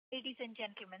Ladies and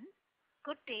gentlemen,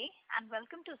 good day and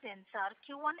welcome to Zensar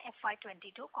Q1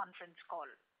 FY22 conference call.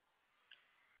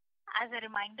 As a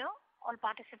reminder, all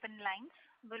participant lines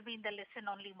will be in the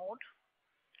listen-only mode,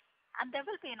 and there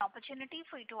will be an opportunity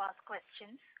for you to ask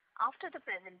questions after the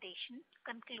presentation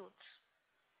concludes.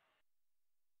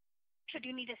 Should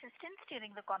you need assistance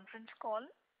during the conference call,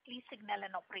 please signal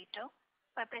an operator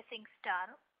by pressing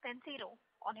star then 0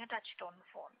 on your touchtone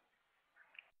phone.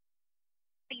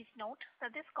 Please note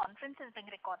that this conference is being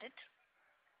recorded.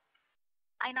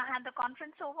 I now hand the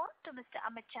conference over to Mr.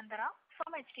 Amit Chandra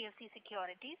from HDFC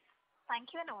Securities.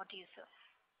 Thank you, and over to you, sir.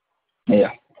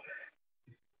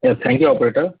 Thank you,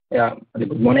 operator.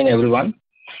 Good morning, everyone.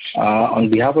 On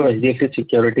behalf of HDFC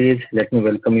Securities, let me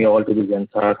welcome you all to the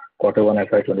Zensar Q1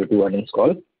 FY22 earnings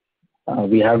call.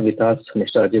 We have with us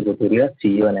Mr. Ajay Bhuturia,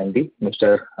 CEO and MD,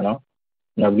 Mr.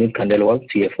 Navneet Khandelwal,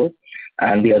 CFO,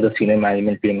 and the other senior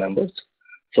management team members.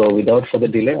 So without further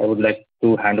delay, I would like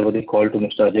to hand over the call to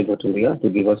Mr. Ajay Bhuturia to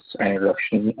give us an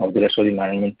introduction of the rest of the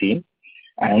management team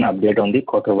and an update on the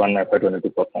Q1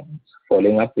 FY22 performance.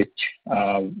 Following up which,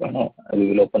 we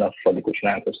will open up for the question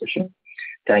and answer session.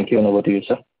 Thank you, and over to you,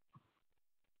 sir.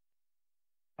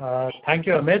 Thank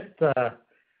you, Amit.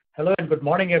 Hello and good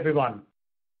morning, everyone.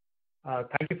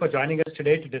 Thank you for joining us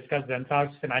today to discuss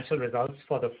Zensar's financial results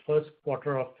for the first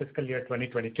quarter of fiscal year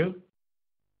 2022.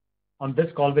 On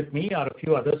this call with me are a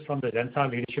few others from the Zensar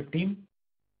leadership team.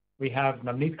 We have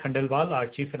Navneet Khandelwal, our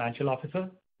Chief Financial Officer,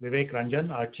 Vivek Ranjan,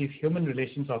 our Chief Human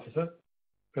Relations Officer,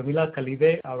 Pramila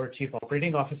Khalibe, our Chief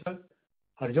Operating Officer,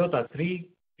 Harjot Atri,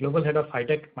 Global Head of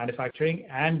High-Tech Manufacturing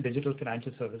and Digital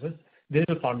Foundation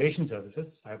Services,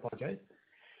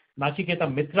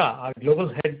 Nachiketa Mitra, our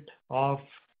Global Head of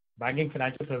Banking,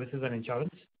 Financial Services and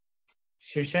Insurance,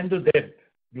 Shirshendu Deb,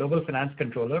 Global Finance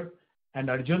Controller,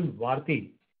 and Arjun Varti,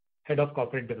 Head of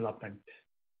Corporate Development.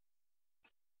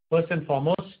 First and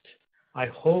foremost, I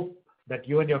hope that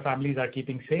you and your families are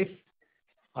keeping safe.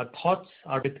 Our thoughts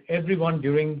are with everyone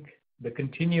during the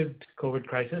continued COVID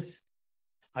crisis.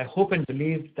 I hope and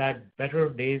believe that better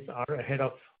days are ahead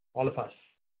of all of us.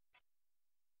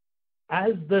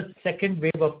 As the second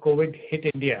wave of COVID hit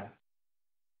India,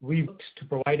 we worked to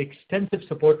provide extensive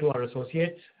support to our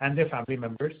associates and their family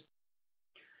members.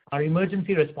 Our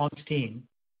emergency response team,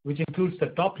 which includes the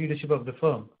top leadership of the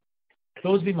firm,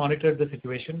 closely monitored the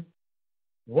situation,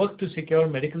 worked to secure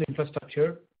medical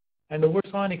infrastructure, and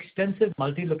oversaw an extensive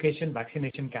multi-location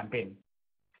vaccination campaign.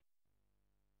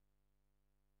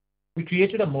 We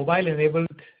created a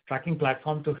mobile-enabled tracking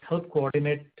platform to help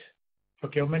coordinate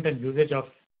procurement and usage of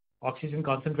oxygen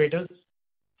concentrators,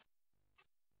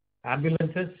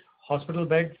 ambulances, hospital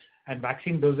beds, and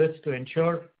vaccine doses to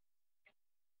ensure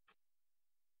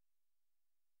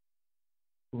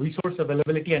resource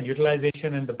availability and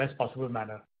utilization in the best possible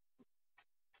manner.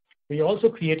 We also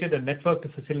created a network to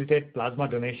facilitate plasma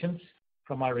donations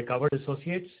from our recovered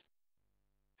associates.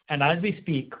 And as we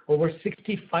speak, over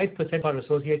 65% of our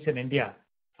associates in India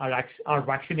are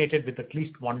vaccinated with at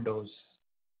least one dose.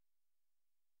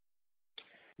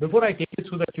 Before I take you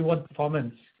through the Q1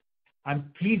 performance, I'm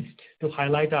pleased to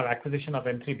highlight our acquisition of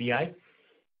M3BI,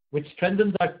 which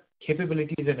strengthens our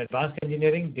capabilities in advanced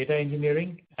engineering, data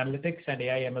engineering, analytics, and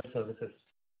AI/ML services.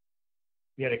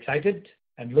 We are excited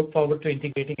and look forward to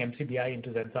integrating M3BI into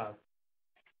Zensar.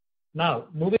 Now,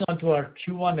 moving on to our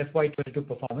Q1 FY22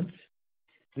 performance.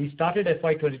 We started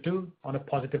FY22 on a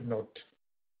positive note.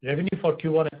 Revenue for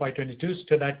Q1 FY22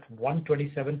 stood at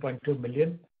 $127.2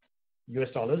 million,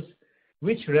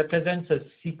 which represents a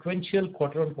sequential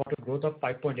quarter-on-quarter growth of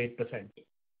 5.8%.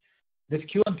 This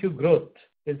Q1Q growth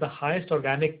is the highest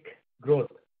organic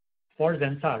growth for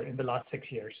Zensar in the last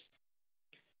 6 years.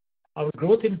 Our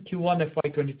growth in Q1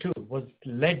 FY22 was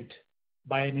led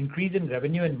by an increase in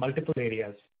revenue in multiple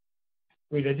areas.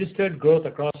 We registered growth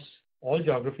across all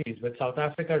geographies, with South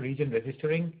Africa region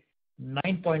registering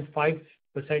 9.5%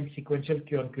 sequential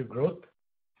Q1Q growth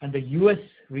and the US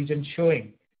region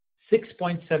showing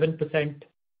 6.7%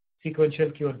 sequential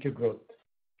Q1Q growth.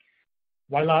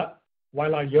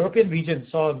 While our European region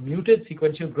saw a muted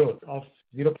sequential growth of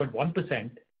 0.1%,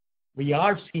 we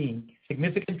are seeing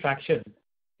significant traction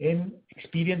in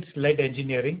experience-led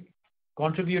engineering,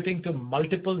 contributing to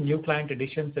multiple new client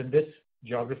additions in this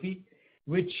geography,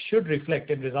 which should reflect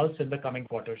in results in the coming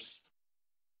quarters.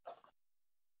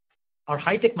 Our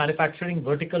high-tech manufacturing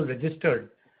vertical registered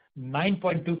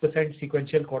 9.2%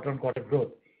 sequential quarter-on-quarter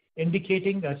growth,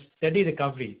 indicating a steady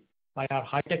recovery by our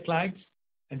high-tech clients,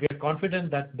 and we are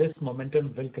confident that this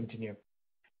momentum will continue.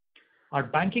 Our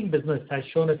banking business has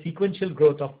shown a sequential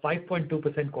growth of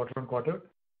 5.2% quarter-on-quarter,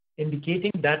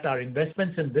 indicating that our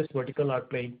investments in this vertical are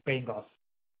paying off.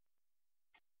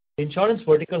 The insurance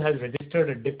vertical has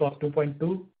registered a dip of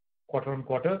 2.2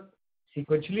 quarter-on-quarter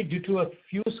sequentially due to a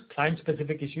few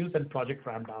client-specific issues and project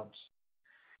ramp-downs.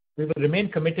 We will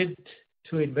remain committed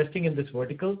to investing in this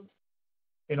vertical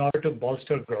in order to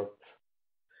bolster growth.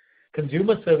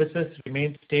 Consumer services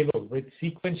remain stable with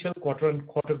sequential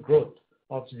quarter-on-quarter growth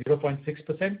of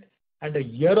 0.6% and a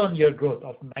year-on-year growth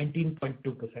of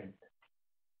 19.2%.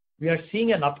 We are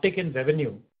seeing an uptick in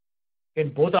revenue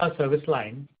in both our service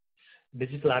lines,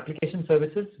 digital application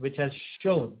services, which has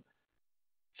shown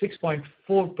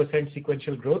 6.4%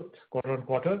 sequential growth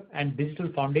quarter-on-quarter, and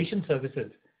digital foundation services,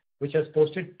 which has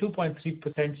posted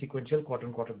 2.3% sequential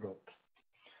quarter-on-quarter growth.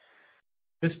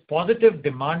 This positive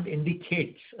demand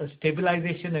indicates a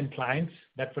stabilization in clients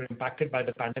that were impacted by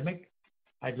the pandemic.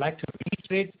 I'd like to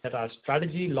reiterate that our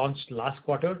strategy launched last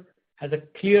quarter has a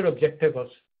clear objective of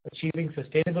achieving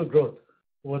sustainable growth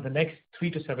over the next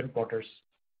 3 to 7 quarters.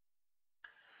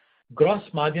 Gross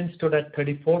margin stood at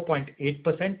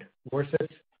 34.8% versus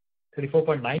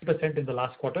 34.9% in the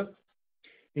last quarter.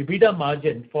 EBITDA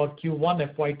margin for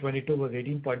Q1 FY22 was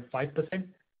 18.5%,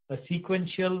 a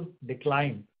sequential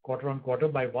decline quarter-on-quarter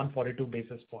by 142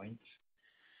 basis points.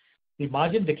 The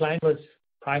margin decline was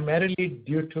primarily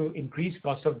due to increased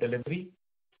cost of delivery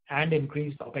and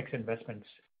increased OPEX investments.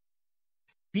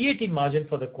 PAT margin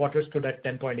for the quarter stood at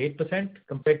 10.8%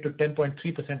 compared to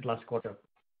 10.3% last quarter.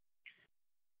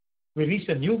 We reached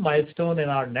a new milestone in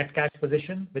our net cash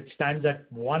position, which stands at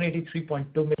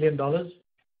 $183.2 million.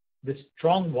 This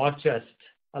strong war chest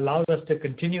allows us to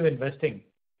continue investing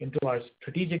into our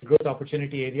strategic growth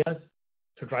opportunity areas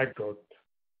to drive growth.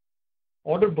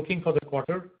 Order booking for the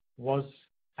quarter was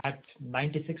at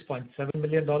 $96.7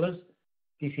 million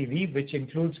TCV, which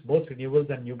includes both renewals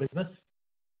and new business.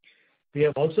 We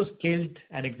have also scaled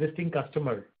an existing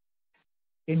customer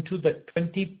into the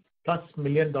 $20+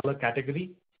 million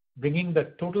category, bringing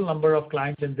the total number of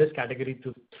clients in this category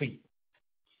to 3.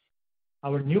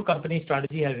 Our new company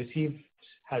strategy has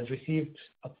received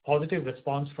a positive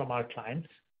response from our clients.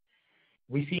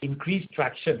 We see increased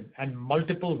traction and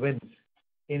multiple wins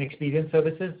in experience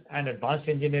services and advanced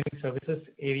engineering services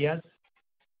areas.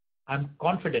 I'm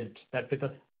confident that with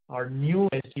our new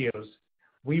SGOs,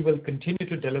 we will continue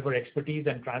to deliver expertise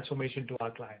and transformation to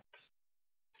our clients.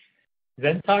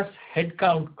 Zensar's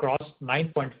headcount crossed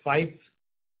 9.5K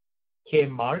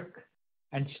mark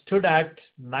and stood at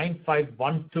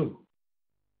 9512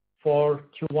 for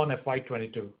Q1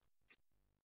 FY22.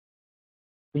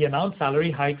 We announced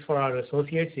salary hikes for our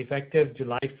associates effective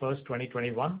July 1st,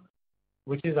 2021,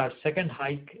 which is our second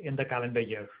hike in the calendar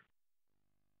year.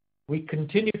 We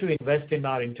continue to invest in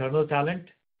our internal talent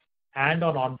and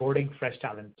on onboarding fresh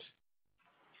talent.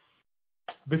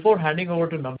 Before handing over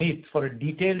to Navneet for a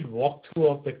detailed walkthrough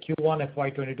of the Q1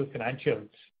 FY22 financials,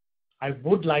 I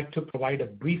would like to provide a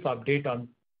brief update on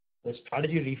the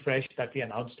strategy refresh that we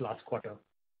announced last quarter.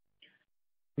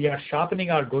 We are sharpening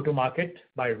our go-to-market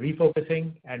by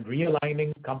refocusing and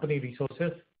realigning company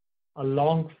resources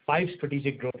along 5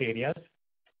 strategic growth areas: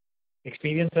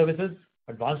 experience services,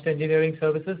 advanced engineering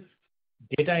services,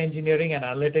 data engineering and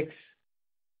analytics,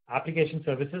 application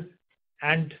services,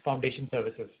 and foundation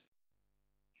services.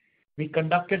 We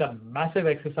conducted a massive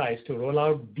exercise to roll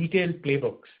out detailed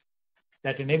playbooks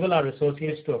that enable our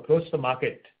associates to approach the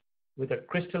market with a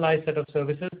crystallized set of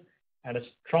services and a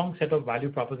strong set of value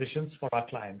propositions for our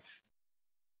clients.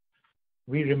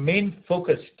 We remain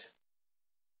focused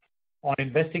on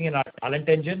investing in our talent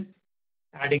engine,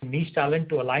 adding niche talent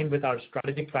to align with our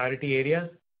strategic priority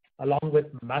areas, along with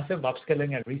massive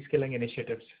upskilling and reskilling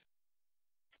initiatives.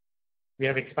 We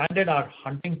have expanded our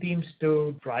hunting teams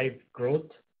to drive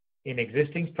growth in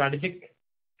existing strategic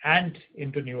and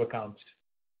into new accounts.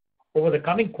 Over the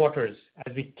coming quarters,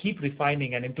 as we keep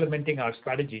refining and implementing our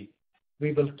strategy,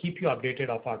 we will keep you updated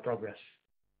of our progress.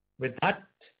 With that,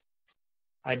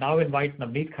 I now invite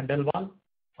Navneet Khandelwal,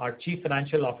 our Chief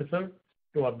Financial Officer,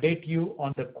 to update you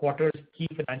on the quarter's key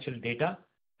financial data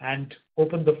and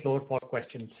open the floor for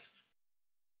questions.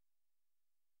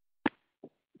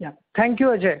 Yeah, thank you,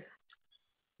 Ajay.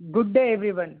 Good day,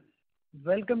 everyone.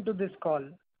 Welcome to this call.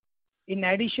 In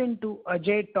addition to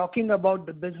Ajay talking about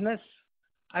the business,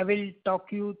 I will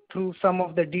talk you through some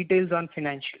of the details on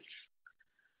financials.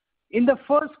 In the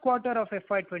first quarter of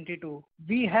FY22,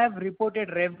 we have reported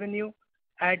revenue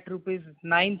at rupees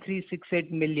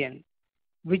 9368 million,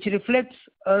 which reflects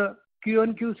a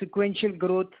Q-on-Q sequential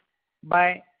growth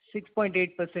by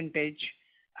 6.8%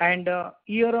 and a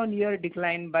year-on-year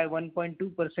decline by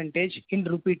 1.2% in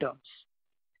rupee terms.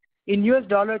 In US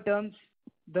dollar terms,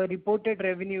 the reported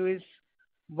revenue is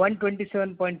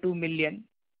 $127.2 million,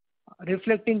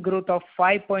 reflecting growth of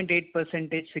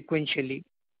 5.8% sequentially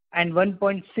and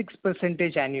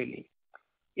 1.6% annually.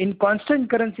 In constant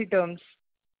currency terms,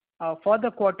 for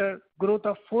the quarter, growth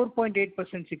of 4.8%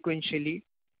 sequentially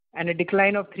and a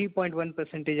decline of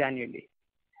 3.1% annually.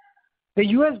 The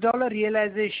US dollar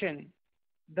realization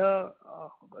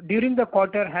during the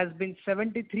quarter has been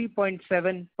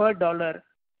 73.7 per dollar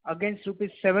against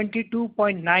rupees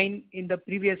 72.9 in the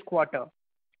previous quarter.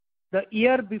 The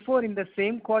year before in the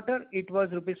same quarter, it was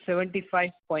rupees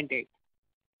 75.8.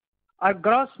 Our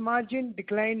gross margin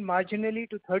declined marginally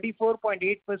to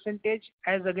 34.8%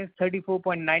 as against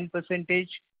 34.9%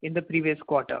 in the previous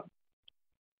quarter.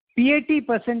 PAT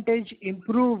percentage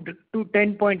improved to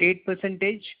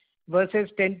 10.8% versus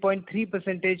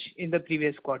 10.3% in the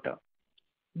previous quarter.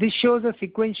 This shows a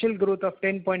sequential growth of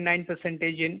 10.9%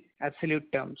 in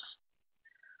absolute terms.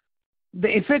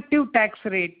 The effective tax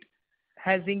rate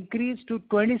has increased to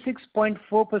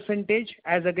 26.4%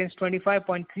 as against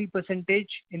 25.3%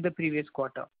 in the previous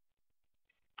quarter.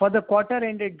 For the quarter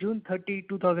ended June 30,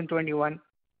 2021,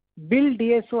 bill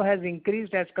DSO has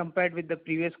increased as compared with the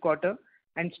previous quarter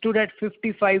and stood at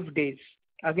 55 days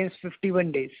against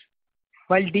 51 days,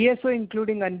 while DSO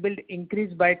including unbilled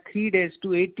increased by 3 days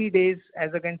to 80 days as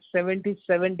against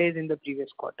 77 days in the previous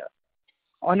quarter.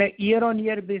 On a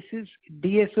year-on-year basis,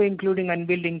 DSO including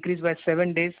unbilled increased by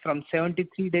 7 days from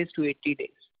 73 days to 80 days.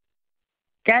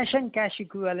 Cash and cash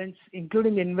equivalents,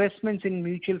 including investments in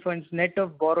mutual funds net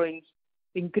of borrowings,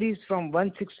 increased from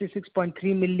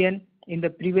 $166.3 million in the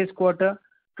previous quarter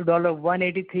to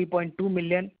 $183.2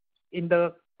 million in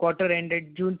the quarter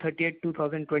ended June 30,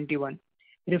 2021,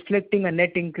 reflecting a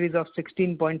net increase of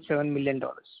 $16.7 million.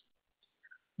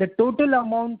 The total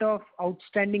amount of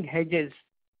outstanding hedges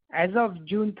as of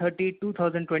June 30,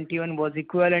 2021 was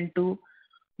equivalent to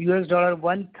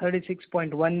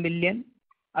 $136.1 million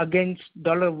against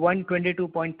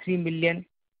 $122.3 million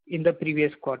in the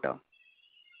previous quarter.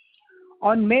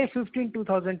 On May 15,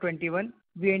 2021,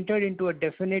 we entered into a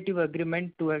definitive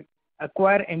agreement to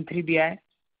acquire M3BI,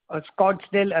 a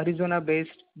Scottsdale,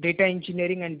 Arizona-based data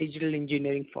engineering and digital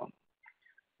engineering firm.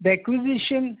 The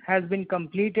acquisition has been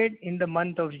completed in the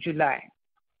month of July.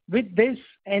 With this,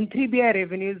 M3BI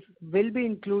revenues will be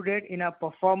included in our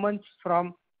performance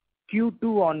from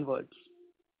Q2 onwards.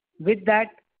 With that,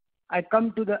 I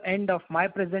come to the end of my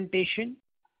presentation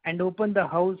and open the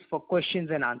house for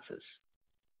questions and answers.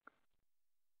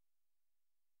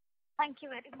 Thank you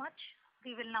very much.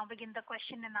 We will now begin the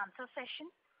question and answer session.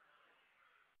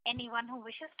 Anyone who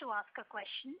wishes to ask a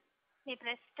question may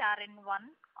press star and 1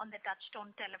 on the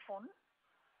touchtone telephone.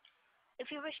 If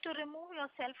you wish to remove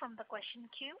yourself from the question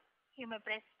queue, you may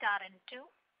press star and 2.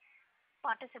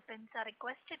 Participants are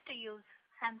requested to use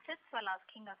handsets while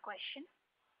asking a question.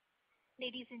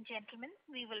 Ladies and gentlemen,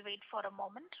 we will wait for a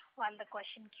moment while the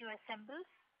question queue assembles.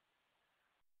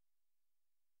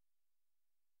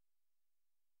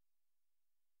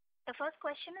 The first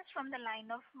question is from the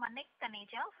line of Manik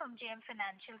Taneja from JM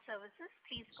Financial Services.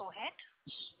 Please go ahead.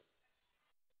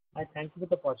 Hi, thank you for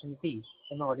the opportunity.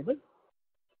 Am I audible?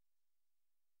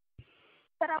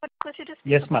 Sir, I would request you to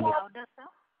speak Yes, Manik. louder, sir.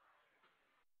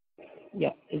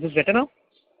 Yeah, is this better now?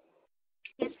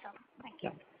 Yes, sir. Thank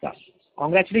you. Yeah.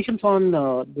 Congratulations on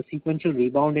the sequential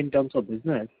rebound in terms of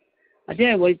business.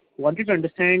 Ajay, I wanted to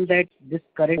understand that this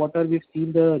current quarter we've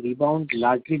seen the rebound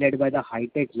largely led by the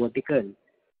high-tech vertical.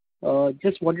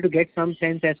 Just wanted to get some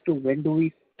sense as to when do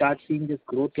we start seeing this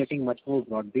growth getting much more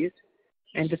broad-based.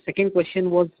 And the second question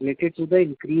was related to the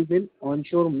increase in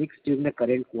onshore mix during the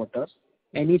current quarter.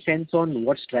 Any sense on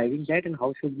what's driving that and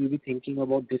how should we be thinking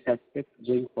about this aspect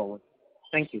going forward?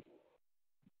 Thank you.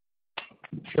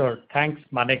 Sure. Thanks,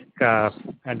 Manik,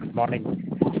 and good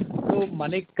morning. So,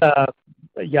 Manik,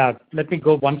 let me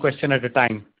go one question at a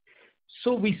time.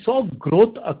 So we saw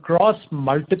growth across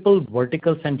multiple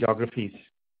verticals and geographies,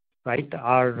 right?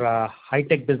 Our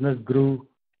high-tech business grew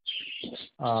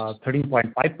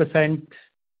 13.5%,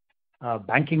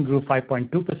 banking grew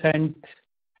 5.2%,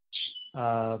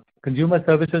 consumer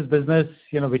services business,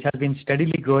 which has been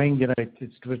steadily growing,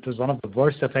 it was one of the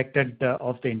worst affected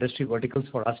of the industry verticals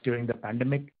for us during the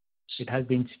pandemic. It has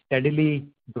been steadily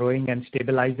growing and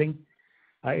stabilizing.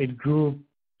 It grew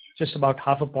just about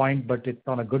half a point, but it's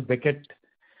on a good wicket.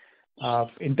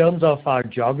 In terms of our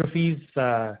geographies,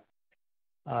 US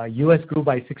grew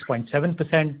by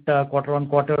 6.7% quarter on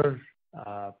quarter.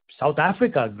 South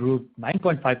Africa grew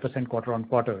 9.5% quarter on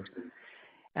quarter.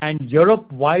 And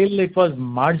Europe, while it was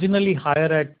marginally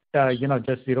higher at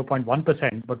just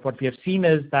 0.1%, but what we have seen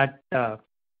is that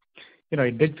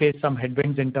it did face some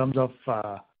headwinds in terms of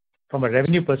from a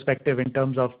revenue perspective in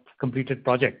terms of completed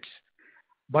projects.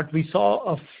 But we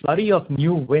saw a flurry of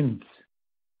new wins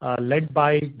led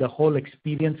by the whole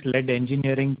experience-led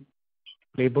engineering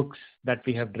playbooks that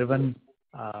we have driven,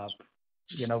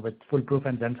 with Foolproof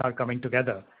and Zensar coming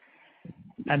together.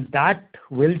 And that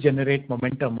will generate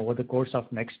momentum over the course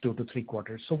of next 2 to 3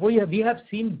 quarters. So we have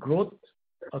seen growth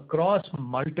across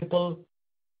multiple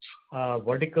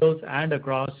verticals and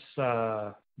across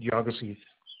geographies.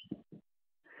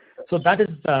 So that is,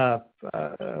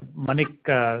 Manik,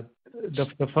 the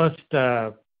first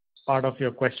part of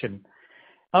your question.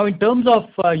 Now, in terms of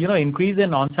increase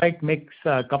in on-site mix,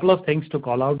 a couple of things to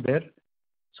call out there.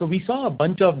 So we saw a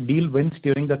bunch of deal wins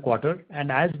during the quarter,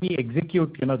 and as we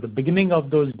execute, the beginning of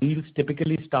those deals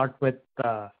typically start with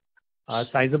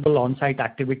sizable on-site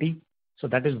activity. So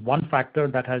that is one factor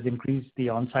that has increased the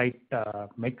on-site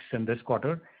mix in this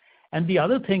quarter. And the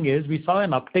other thing is we saw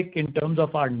an uptick in terms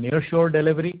of our nearshore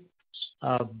delivery,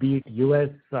 be it US,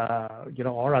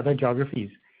 or other geographies.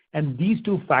 And these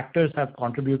two factors have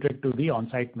contributed to the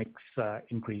on-site mix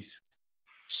increase.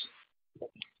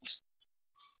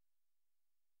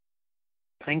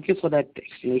 Thank you for that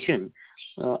explanation.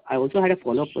 I also had a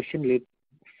follow-up question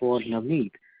for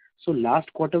Navneet. So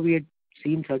last quarter, we had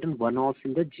seen certain one-offs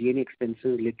in the G&A expenses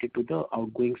related to the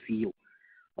outgoing CEO.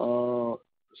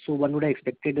 So one would have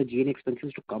expected the G&A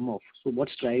expenses to come off. So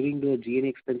what's driving the G&A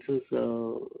expenses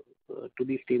to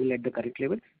be stable at the current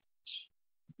level?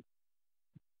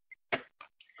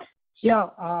 Yeah,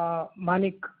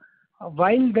 Manik,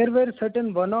 while there were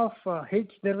certain one-off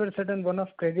hits, there were certain one-off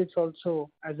credits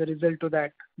also as a result of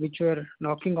that, which were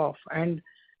knocking off. And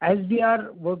as we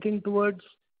are working towards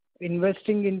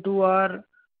investing into our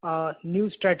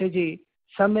new strategy,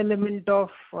 some element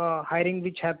of hiring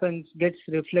which happens gets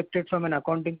reflected from an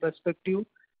accounting perspective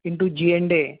into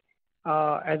G&A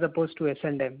as opposed to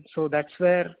S&M. So that's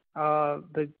where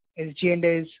the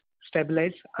SG&A is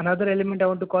stabilized. Another element I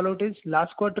want to call out is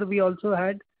last quarter we also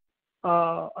had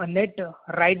a net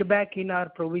write back in our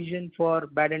provision for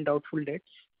bad and doubtful debts,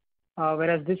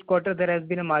 whereas this quarter there has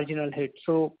been a marginal hit.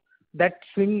 So that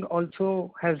swing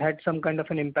also has had some kind of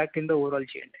an impact in the overall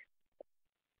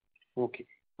G&A. Okay.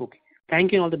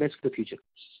 Thank you and all the best for the future.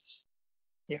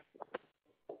 Yeah.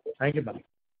 Thank you, Manik.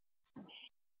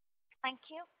 Thank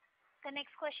you. The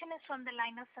next question is from the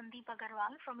line of Sandeep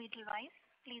Agarwal from Edelweiss.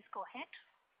 Please go ahead.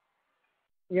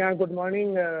 Yeah, good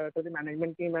morning to the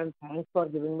management team and thanks for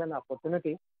giving me an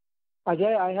opportunity.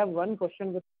 Ajay, I have one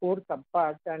question with 4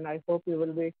 subparts and I hope you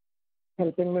will be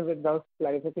helping me with those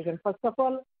clarifications. First of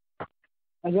all,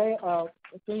 Ajay,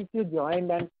 since you joined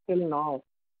and till now,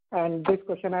 and this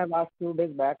question I have asked 2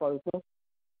 days back also,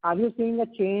 are you seeing a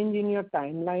change in your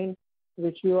timeline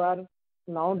which you are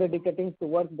now dedicating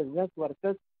towards business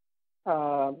versus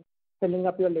filling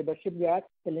up your leadership gap,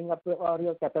 filling up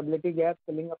your capability gap,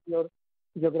 filling up your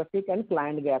geographic and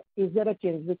client gap? Is there a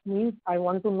change? Which means I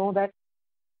want to know that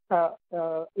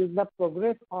is the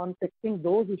progress on fixing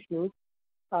those issues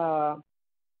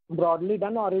broadly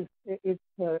done, or is it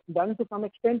done to some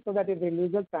extent so that it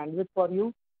releases bandwidth for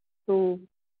you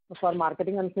for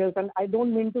marketing and sales? And I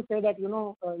don't mean to say that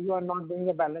you are not doing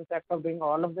a balanced act of doing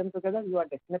all of them together. You are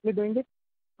definitely doing it,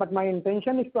 but my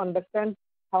intention is to understand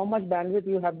how much bandwidth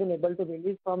you have been able to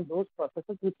release from those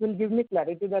processes, which will give me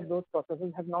clarity that those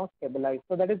processes have now stabilized.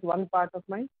 So that is one part of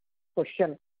my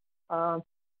question. Second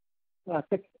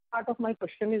part of my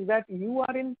question is that you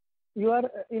are in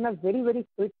a very, very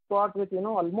sweet spot with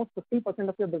almost 50%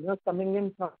 of your business coming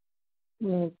in from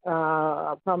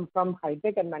high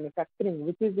tech and manufacturing,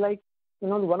 which is like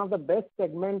one of the best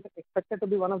segments, expected to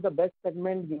be one of the best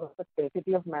segments given the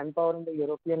scarcity of manpower in the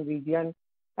European region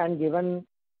and given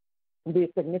the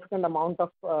significant amount of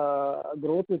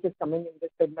growth which is coming in this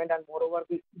segment, and moreover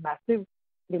the massive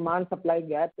demand supply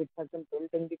gap which has been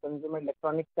built in the consumer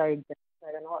electronics side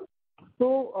and all.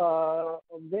 So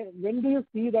when do you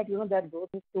see that that growth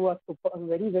is to a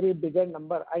very, very bigger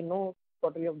number? I know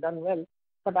what you have done well,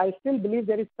 but I still believe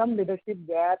there is some leadership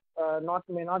gap,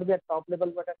 may not be at top level,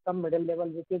 but at some middle level,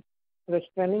 which is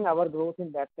restraining our growth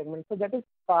in that segment. So that is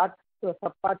part 2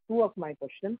 of my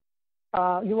question.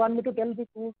 You want me to tell the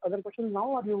 2 other questions now,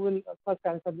 or you will first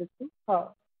answer this 2?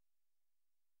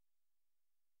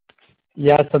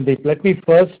 Yeah, Sandeep. Let me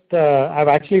first, I've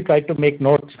actually tried to make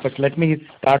notes, but let me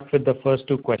start with the first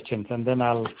 2 questions and then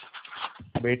I'll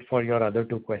wait for your other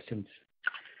 2 questions.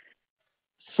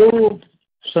 So,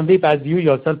 Sandeep, as you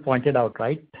yourself pointed out,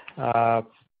 right,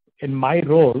 in my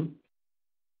role,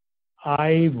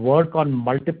 I work on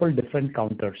multiple different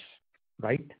counters,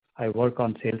 right? I work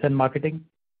on sales and marketing.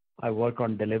 I work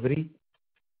on delivery.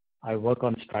 I work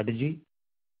on strategy.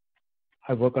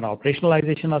 I work on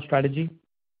operationalization of strategy.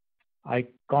 I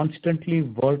constantly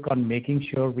work on making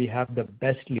sure we have the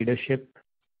best leadership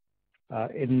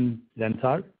in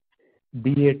Zensar,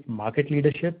 be it market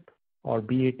leadership or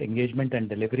be it engagement and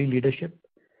delivery leadership.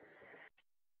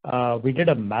 We did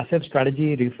a massive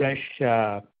strategy refresh,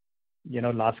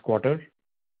 last quarter,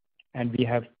 and we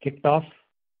have kicked off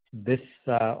this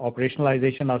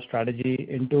operationalization of strategy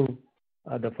into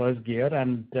the first gear,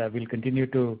 and we'll continue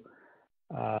to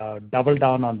double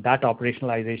down on that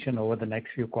operationalization over the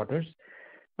next few quarters.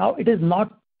 Now, it is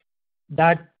not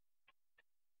that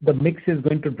the mix is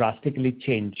going to drastically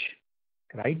change,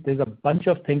 right? There's a bunch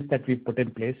of things that we put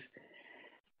in place.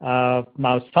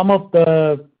 Now, some of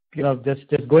the,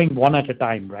 just going one at a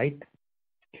time, right?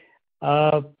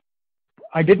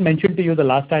 I did mention to you the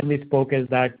last time we spoke is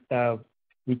that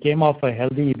we came off a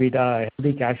healthy EBITDA, a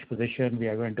healthy cash position. We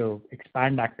are going to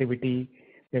expand activity.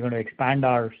 We are going to expand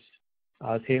our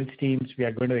sales teams. We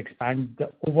are going to expand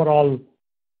the overall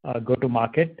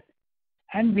go-to-market.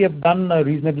 And we have done a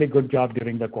reasonably good job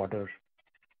during the quarter.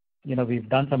 We've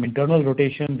done some internal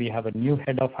rotation. We have a new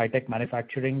head of high-tech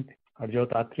manufacturing,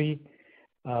 Harjot Atri.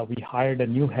 We hired a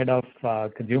new head of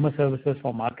consumer services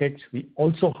for markets. We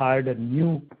also hired a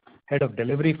new head of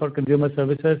delivery for consumer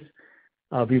services.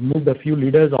 We moved a few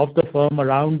leaders of the firm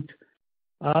around.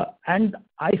 And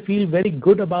I feel very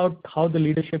good about how the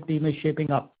leadership team is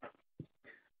shaping up.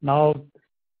 Now,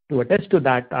 to attest to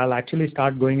that, I'll actually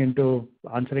start going into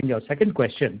answering your second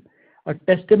question. A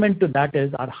testament to that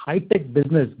is our high-tech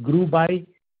business grew by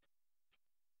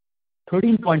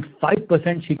 13.5%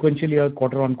 sequentially or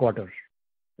quarter on quarter,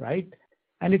 right?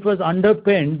 And it was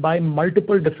underpinned by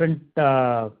multiple different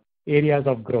areas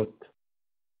of growth.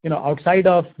 Outside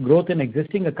of growth in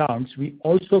existing accounts, we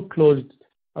also closed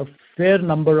a fair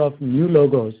number of new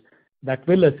logos that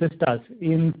will assist us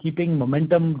in keeping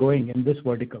momentum going in this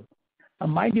vertical.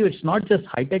 Mind you, it's not just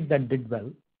high-tech that did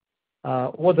well.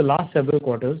 Over the last several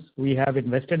quarters, we have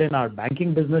invested in our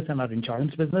banking business and our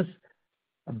insurance business.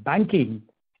 Banking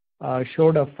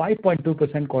showed a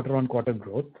 5.2% quarter-on-quarter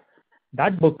growth.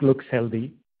 That book looks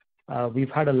healthy.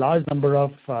 We've had a large number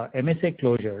of MSA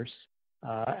closures.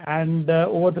 And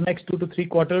over the next 2 to 3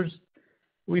 quarters,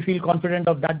 we feel confident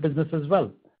of that business as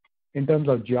well. In terms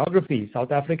of geography,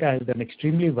 South Africa has done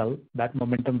extremely well. That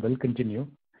momentum will continue.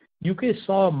 UK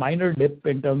saw a minor dip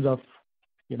in terms of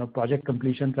project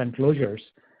completions and closures.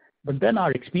 But then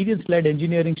our experience-led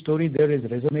engineering story there is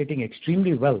resonating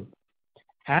extremely well.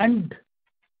 And,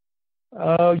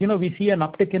 we see an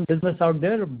uptick in business out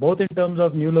there, both in terms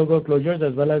of new logo closures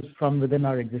as well as from within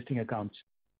our existing accounts.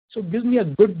 So it gives me a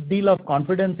good deal of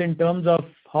confidence in terms of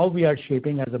how we are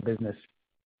shaping as a business.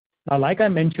 Now, like I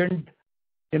mentioned,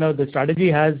 we moved the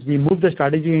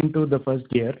strategy into the first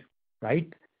gear, right?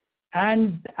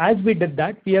 And as we did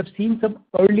that, we have seen some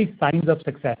early signs of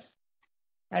success.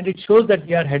 And it shows that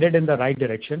we are headed in the right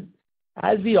direction.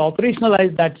 As we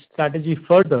operationalize that strategy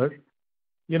further,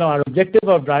 our objective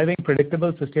of driving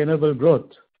predictable, sustainable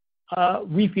growth,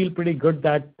 we feel pretty good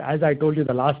that, as I told you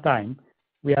the last time,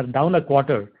 we are down a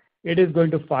quarter. It is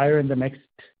going to fire in the next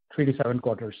 3 to 7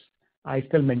 quarters. I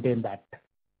still maintain that.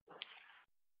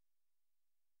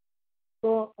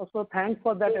 So thanks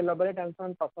for that elaborate answer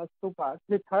on the first 2 parts.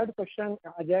 The third question,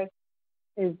 Ajay,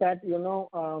 is that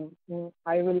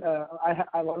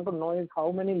I want to know is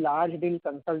how many large deal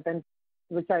consultants,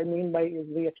 which I mean by is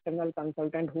the external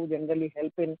consultant who generally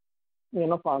help in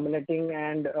formulating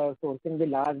and sourcing the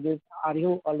large deals. Are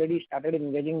you already started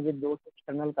engaging with those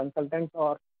external consultants,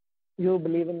 or you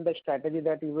believe in the strategy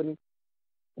that you will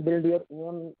build your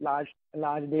own large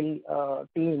deal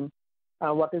team?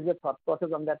 What is your thought process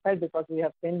on that side? Because we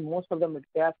have seen most of the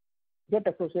mid-cap get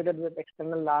associated with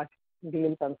external large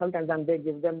deal consultants, and they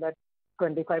give them that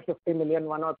 25-50 million,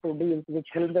 1 or 2 deals, which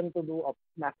help them to do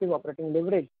massive operating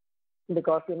leverage.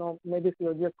 Because maybe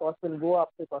COGS cost will go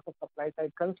up because of supply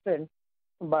side constraints,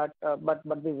 but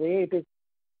the way it is,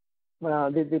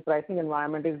 the pricing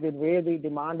environment is the way the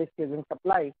demand is chasing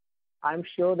supply. I'm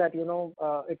sure that it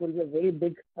will be a very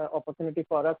big opportunity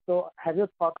for us. So have you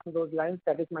thought on those lines?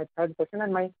 That is my third question.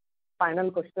 And my final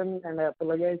question, and I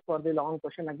apologize for the long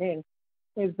question again,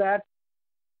 is that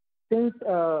since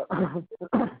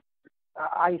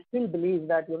I still believe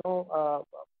that our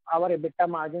EBITDA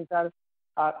margins are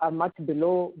much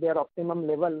below their optimum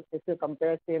level if you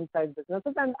compare same size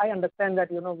businesses. And I understand that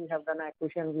we have done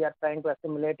acquisition, we are trying to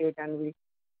assimilate it, and we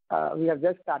have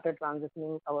just started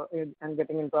transitioning and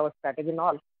getting into our strategy and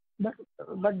all.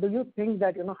 But do you think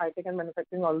that high-tech and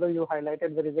manufacturing, although you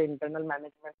highlighted there is an internal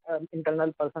management,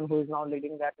 internal person who is now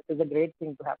leading that, it is a great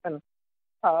thing to happen.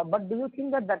 But do you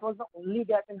think that that was the only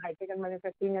gap in high-tech and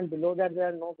manufacturing, and below that there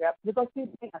are no gaps? Because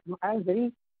I am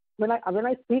very when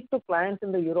I speak to clients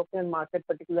in the European market,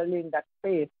 particularly in that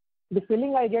space, the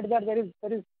feeling I get that there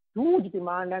is huge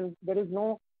demand and there is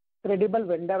no credible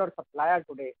vendor or supplier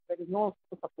today. There is no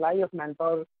supply of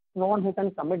manpower, no one who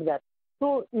can commit that.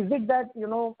 So is it that,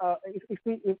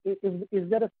 is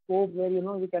there a scope where,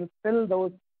 we can fill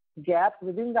those gaps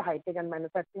within the high-tech and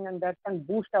manufacturing and that can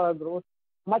boost our growth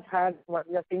much higher than what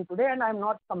we are seeing today? And I'm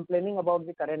not complaining about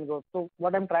the current growth. So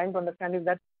what I'm trying to understand is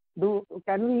that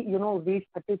can we, reach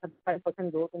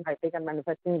 30-35% growth in high-tech and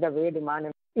manufacturing the way demand,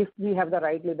 and if we have the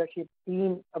right leadership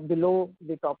team below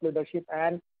the top leadership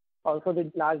and also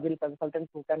the large deal consultants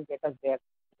who can get us there?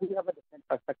 We have a different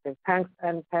perspective. Thanks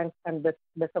and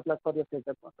best of luck for your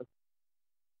future process.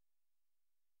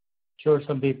 Sure,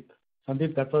 Sandeep.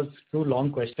 Sandeep, that was two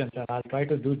long questions, and I'll try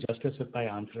to do justice with my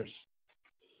answers.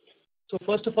 So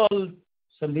first of all,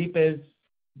 Sandeep, is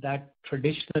that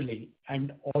traditionally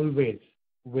and always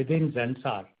within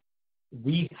Zensar,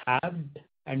 we have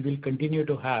and will continue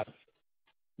to have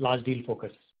large deal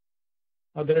focus.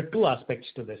 Now, there are two aspects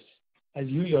to this. As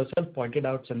you yourself pointed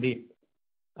out, Sandeep,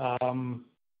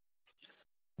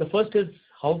 the first is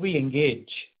how we engage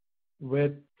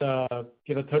with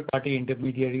third-party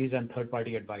intermediaries and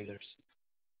third-party advisors.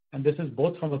 And this is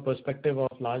both from a perspective of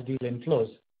large deal inflows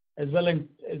as well as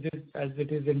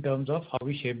it is in terms of how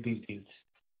we shape these deals.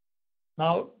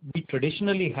 Now, we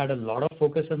traditionally had a lot of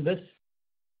focus on this,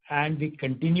 and we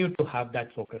continue to have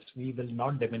that focus. We will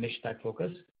not diminish that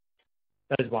focus.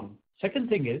 That is one. Second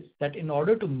thing is that in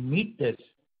order to meet this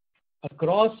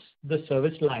across the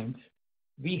service lines,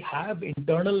 we have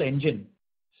internal engine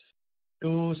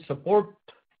to support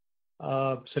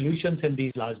solutions in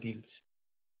these large deals.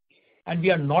 And we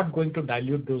are not going to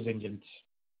dilute those engines,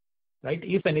 right?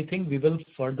 If anything, we will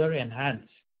further enhance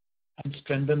and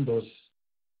strengthen those,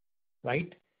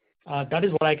 right? That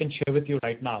is what I can share with you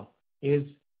right now. Is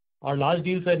our large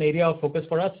deals an area of focus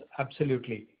for us?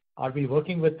 Absolutely. Are we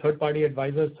working with third-party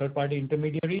advisors, third-party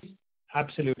intermediaries?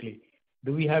 Absolutely.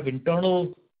 Do we have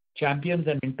internal champions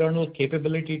and internal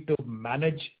capability to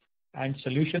manage and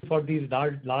solution for these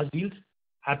large deals?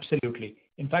 Absolutely.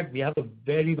 In fact, we have a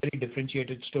very, very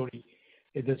differentiated story.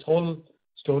 This whole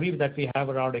story that we have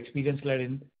around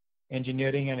experience-led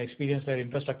engineering and experience-led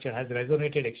infrastructure has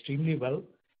resonated extremely well,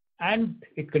 and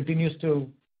it continues to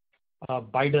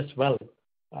bide us well,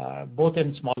 both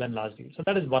in small and large deals. So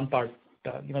that is one part.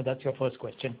 That's your first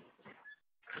question.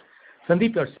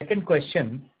 Sandeep, your second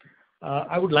question,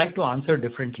 I would like to answer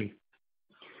differently.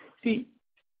 See,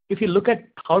 if you look at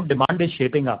how demand is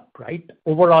shaping up, right,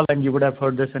 overall, and you would have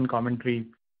heard this in commentary,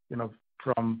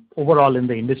 from overall in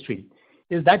the industry,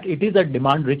 is that it is a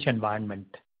demand-rich environment.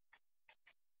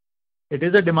 It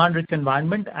is a demand-rich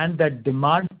environment, and that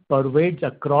demand pervades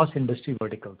across industry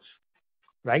verticals,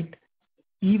 right?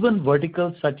 Even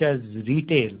verticals such as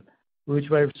retail, which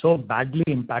were so badly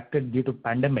impacted due to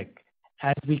pandemic,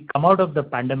 as we come out of the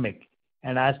pandemic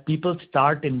and as people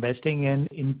start investing in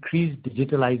increased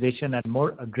digitalization and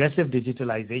more aggressive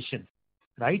digitalization,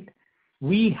 right?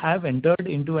 We have entered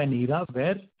into an era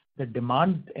where the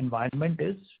demand environment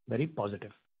is very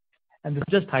positive. And this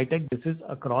is just high-tech, this is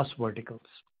across verticals,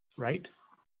 right?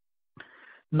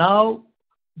 Now,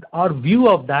 our view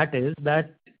of that is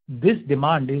that this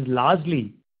demand is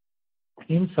largely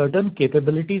in certain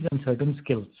capabilities and certain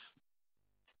skills.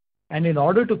 And in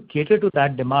order to cater to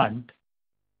that demand,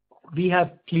 we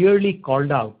have clearly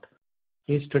called out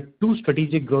two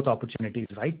strategic growth opportunities,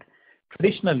 right?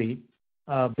 Traditionally,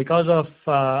 because of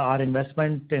our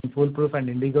investment in Foolproof and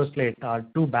Indigo Slate, our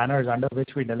two banners under which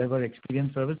we deliver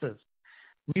experience services,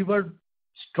 we were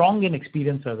strong in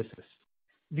experience services.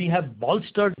 We have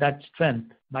bolstered that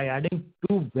strength by adding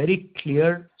two very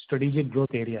clear strategic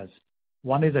growth areas.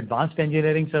 One is advanced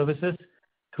engineering services,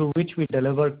 through which we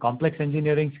deliver complex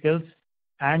engineering skills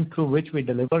and through which we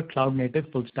deliver cloud-native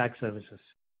full-stack services.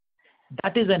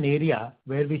 That is an area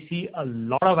where we see a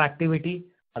lot of activity,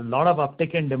 a lot of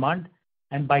uptick in demand,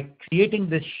 and by creating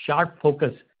this sharp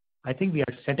focus, I think we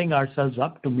are setting ourselves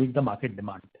up to meet the market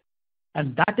demand.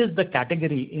 And that is the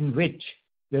category in which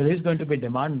there is going to be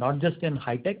demand, not just in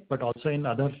high-tech, but also in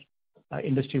other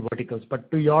industry verticals.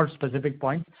 But to your specific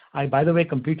point, I, by the way,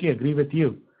 completely agree with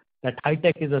you that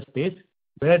high-tech is a space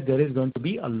where there is going to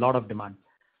be a lot of demand.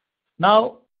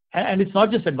 Now, and it's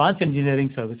not just advanced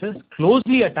engineering services,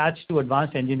 closely attached to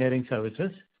advanced engineering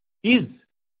services is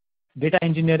data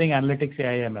engineering, analytics,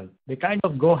 AI, ML. They kind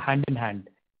of go hand in hand.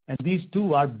 And these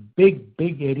two are big,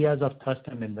 big areas of thrust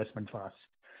and investment for us.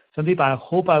 Sandeep, I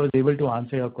hope I was able to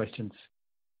answer your questions.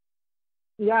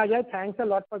 Yeah, thanks a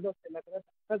lot for those elaborate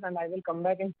answers, and I will come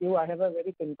back in queue. I have a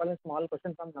very simple and small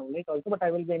question from Navneet also, but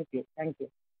I will be in queue. Thank you.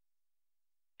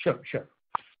 Sure.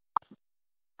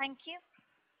 Thank you.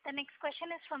 The next question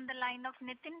is from the line of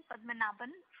Nitin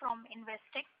Padmanabhan from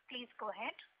Investec. Please go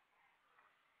ahead.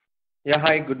 Yeah,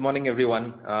 hi, good morning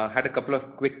everyone. Had a couple of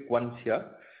quick ones here.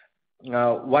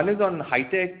 One is on high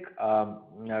tech,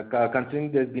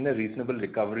 considering there's been a reasonable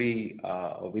recovery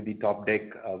with the top deck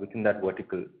within that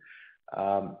vertical.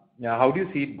 Now, how do you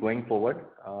see it going forward?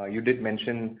 You did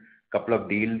mention a couple of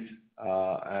deals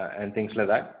and things like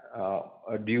that.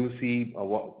 Do you see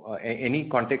any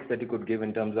context that you could give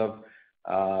in terms of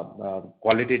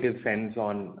qualitative sense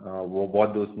on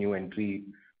what those new entry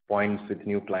points with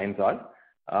new clients are?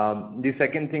 The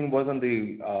second thing was on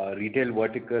the retail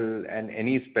vertical and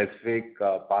any specific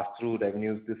pass-through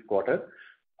revenues this quarter.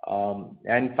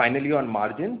 And finally, on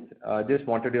margins, just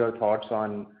wanted your thoughts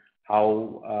on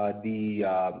how the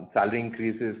salary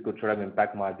increases could sort of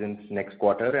impact margins next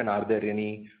quarter, and are there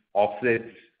any offsets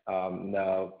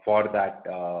for that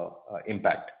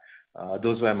impact?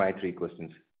 Those were my three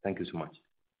questions. Thank you so much.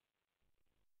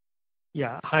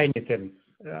 Yeah. Hi, Nitin.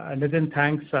 Nitin,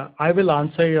 thanks. I will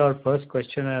answer your first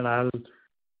question, and I'll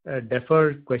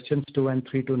defer questions 2 and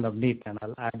 3 to Navneet, and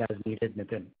I'll add as needed,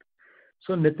 Nitin.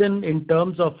 So, Nitin, in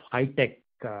terms of high tech,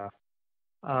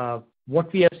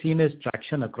 what we have seen is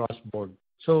traction across board.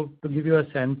 So, to give you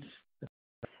a sense,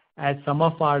 as some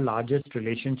of our largest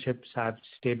relationships have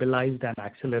stabilized and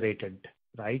accelerated,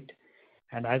 right?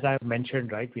 And as I've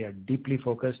mentioned, right, we are deeply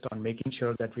focused on making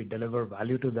sure that we deliver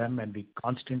value to them and we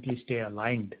constantly stay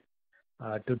aligned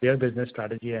to their business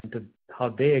strategy and to how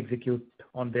they execute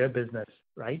on their business,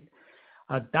 right?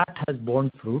 That has borne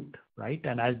fruit, right?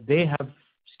 And as they have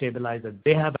stabilized, as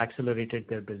they have accelerated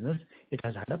their business, it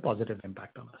has had a positive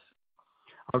impact on us.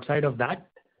 Outside of that,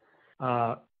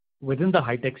 within the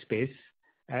high tech space,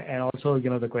 and also,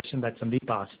 the question that Sandeep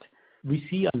asked, we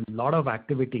see a lot of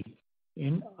activity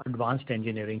in advanced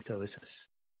engineering services.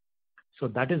 So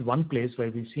that is one place where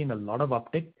we've seen a lot of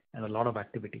uptick and a lot of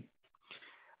activity.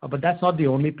 But that's not the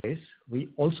only place. We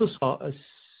also saw a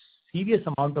serious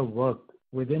amount of work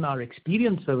within our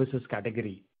experience services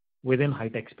category within high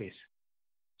tech space.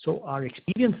 So our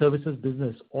experience services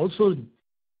business also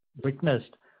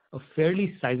witnessed a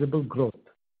fairly sizable growth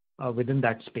within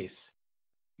that space,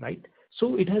 right?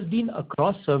 So it has been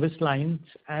across service lines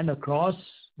and across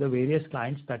the various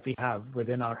clients that we have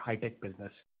within our high tech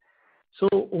business. So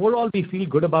overall, we feel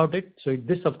good about it. So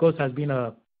this, of course, has been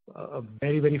a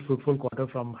very, very fruitful quarter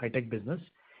from high tech business.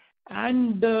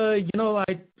 And,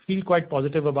 I feel quite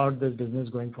positive about this business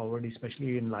going forward,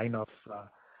 especially in line of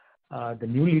the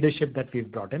new leadership that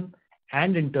we've brought in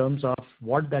and in terms of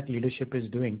what that leadership is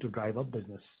doing to drive up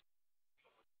business.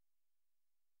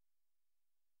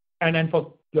 And then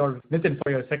for your, Nitin,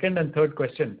 for your second and third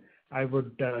question, I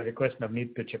would request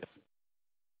Navneet to chip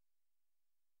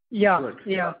in.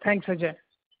 Yeah, thanks, Ajay.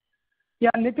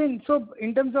 Yeah, Nitin, so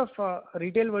in terms of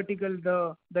retail vertical,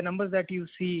 the numbers that you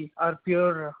see are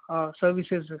pure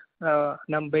services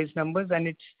based numbers, and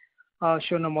it's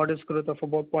shown a modest growth of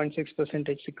about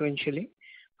 0.6% sequentially.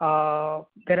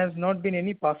 There has not been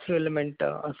any pass-through element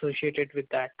associated with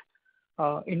that.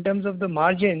 In terms of the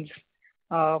margins,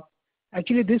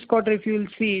 actually this quarter, if you will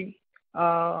see,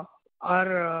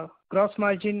 our gross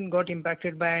margin got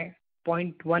impacted by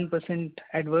 0.1%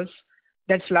 adverse.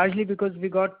 That's largely because we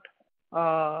got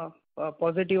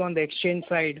positive on the exchange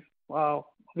side,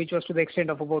 which was to the extent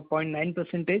of about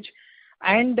 0.9%.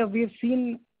 And we've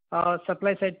seen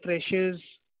supply side pressures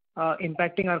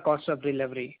impacting our cost of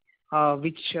delivery,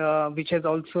 which has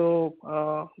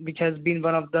been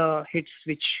one of the hits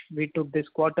which we took this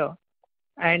quarter.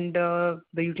 And the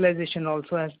utilization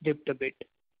also has dipped a bit.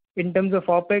 In terms of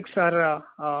OPEX, our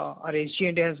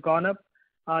SG&A has gone up.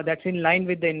 That's in line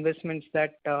with the investments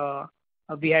that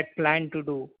we had planned to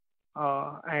do.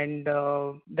 And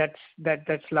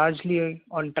that's largely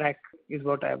on track is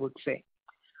what I would say.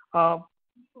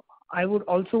 I would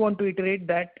also want to iterate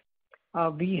that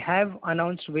we have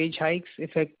announced wage hikes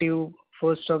effective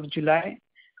 1st of July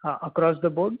across the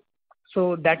board.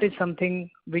 So that is something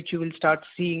which you will start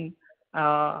seeing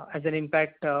as an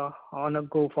impact on a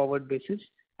go-forward basis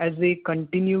as we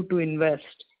continue to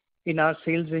invest in our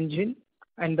sales engine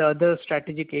and the other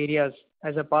strategic areas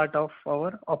as a part of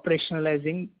our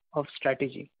operationalizing of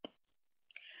strategy.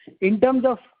 In terms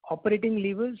of operating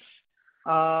levers,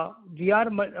 we are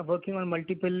working on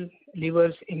multiple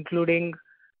levers, including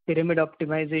pyramid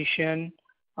optimization,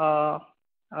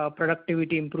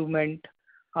 productivity improvement.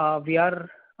 We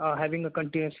are having a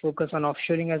continuous focus on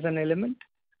offshoring as an element.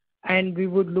 And we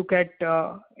would look at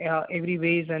every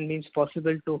ways and means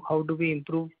possible to how do we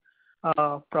improve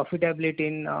profitability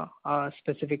in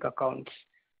specific accounts.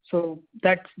 So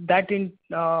that in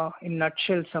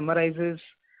nutshell summarizes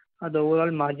the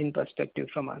overall margin perspective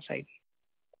from our side.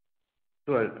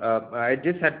 Sure. I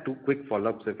just had two quick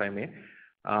follow-ups, if I may.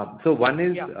 So one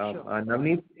is, Yeah, sure.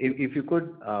 Navneet, if you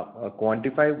could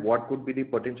quantify what could be the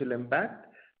potential impact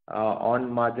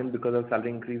on margin because of salary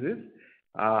increases.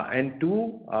 And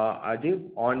two, Ajay,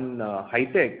 on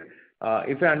high-tech,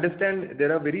 if I understand,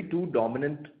 there are very two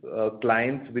dominant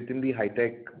clients within the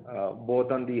high-tech,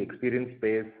 both on the experience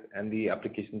space and the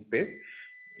application space.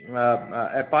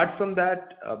 Apart from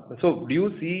that, so do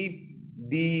you see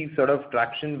the sort of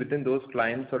traction within those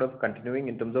clients sort of continuing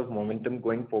in terms of momentum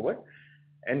going forward?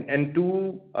 And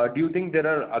two, do you think there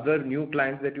are other new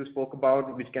clients that you spoke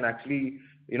about which can actually,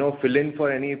 fill in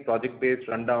for any project-based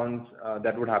rundowns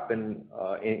that would happen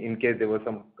in case there were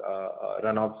some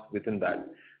runoffs within that?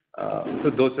 So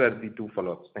those were the two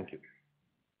follow-ups. Thank you.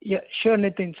 Yeah, sure,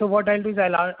 Nitin. So what I'll do is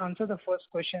I'll answer the first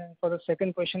question. For the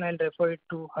second question, I'll refer it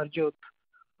to Harjot,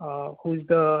 who's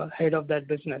the head of that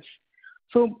business.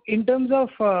 So in terms of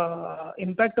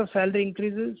impact of salary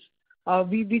increases,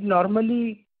 we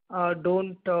normally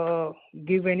don't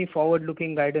give any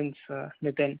forward-looking guidance,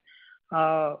 Nitin.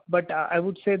 But I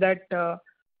would say that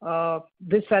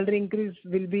this salary increase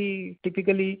will be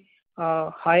typically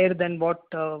higher than what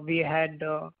we had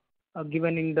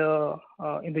given in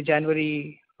the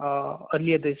January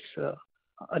early this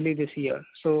year.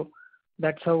 So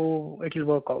that's how it will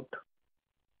work out.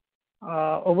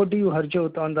 Over to you,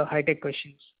 Harjot, on the high-tech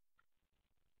questions.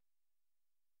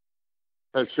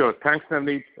 Sure. Thanks,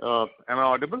 Navneet. Am I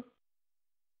audible?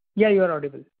 Yeah, you are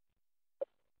audible.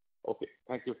 Okay,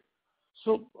 thank you.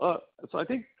 So I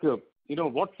think,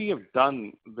 what we have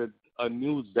done with a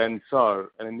new Zensar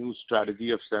and a new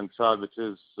strategy of Zensar, which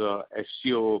is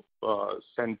SEO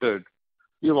centered,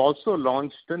 we have also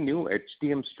launched a new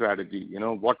HTM strategy,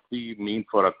 what we mean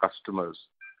for our customers.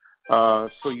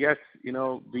 So yes,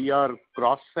 we are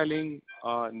cross-selling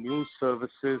new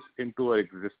services into our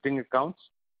existing accounts,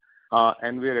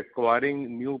 and we are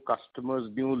acquiring new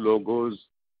customers, new logos,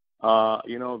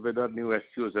 with our new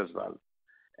SEOs as well.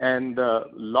 And a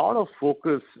lot of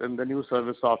focus in the new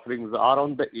service offerings are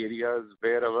on the areas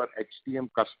where our HTM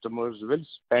customers will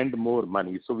spend more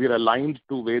money. So we are aligned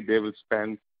to where they will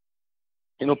spend,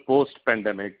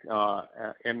 post-pandemic.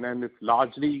 And then it's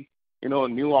largely,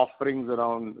 new offerings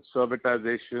around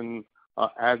servitization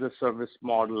as a service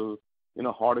model.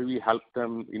 How do we help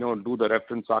them, do the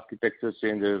reference architecture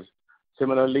changes?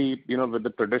 Similarly, with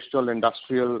the traditional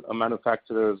industrial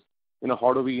manufacturers,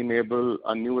 how do we enable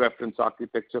a new reference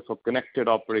architecture for connected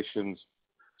operations?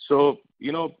 So,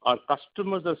 our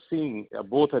customers are seeing,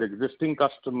 both our existing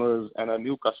customers and our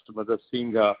new customers are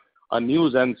seeing a new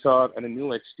Zensar and a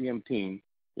new HTM team,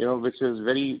 which is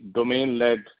very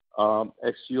domain-led,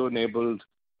 SEO-enabled,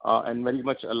 and very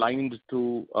much aligned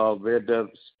to where their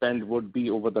spend would be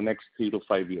over the next 3 to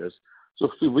 5 years. So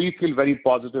we feel very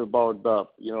positive about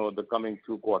the coming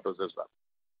 2 quarters as well.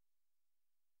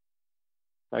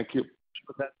 Thank you.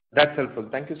 That's helpful.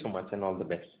 Thank you so much, and all the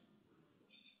best.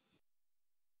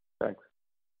 Thanks.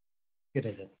 Good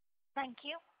day. Thank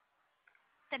you.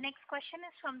 The next question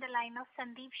is from the line of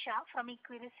Sandeep Shah from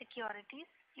Equirus Securities.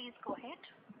 Please go ahead.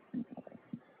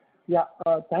 Yeah,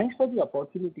 thanks for the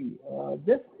opportunity.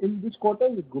 Just in this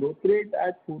quarter, the growth rate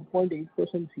at 4.8%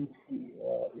 CC.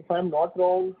 If I'm not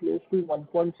wrong, close to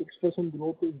 1.6%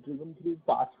 growth is driven through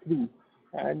pass-through.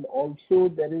 And also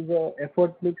there is a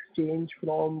effort mix change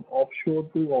from offshore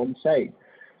to on-site.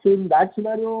 So in that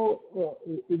scenario,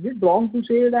 is it wrong to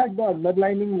say that the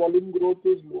underlying volume growth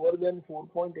is lower than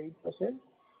 4.8%?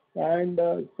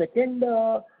 And second,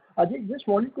 Ajay, just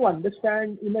wanted to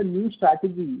understand in a new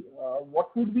strategy,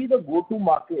 what would be the go-to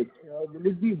market? Will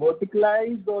it be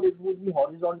verticalized or it would be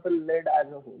horizontal led as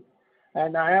a whole?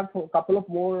 And I have a couple of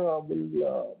more,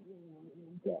 will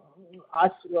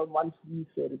ask once these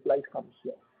replies comes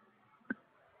here.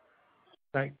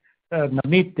 Right.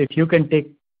 Navneet, if you can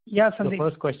take Sandeep. The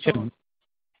first question.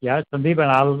 Yeah, Sandeep,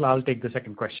 and I'll take the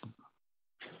second question.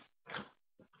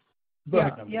 Go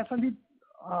ahead, Navneet. Sandeep.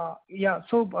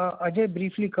 So Ajay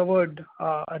briefly covered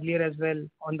earlier as well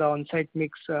on the on-site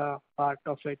mix part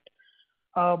of it.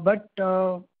 But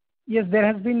yes, there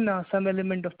has been some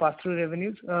element of pass-through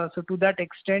revenues. So to that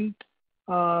extent,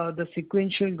 the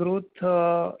sequential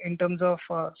growth in terms of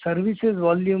services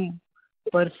volume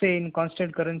per se in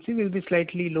constant currency will be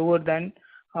slightly lower than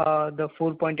the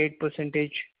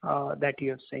 4.8% that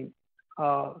you are saying.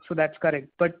 So that's correct.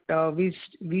 But we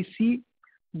see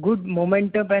good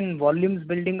momentum and volumes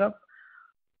building up.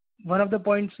 One of the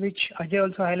points which Ajay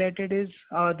also highlighted is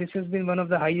this has been one of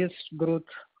the highest growth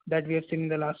that we have seen in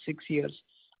the last 6 years.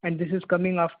 And this is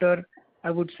coming after,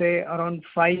 I would say, around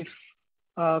 5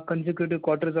 consecutive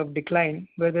quarters of decline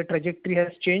where the trajectory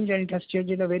has changed, and it has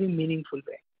changed in a very meaningful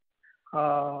way.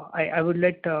 I would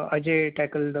let Ajay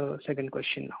tackle the second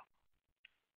question now.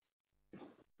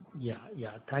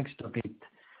 Yeah. Thanks, Navneet.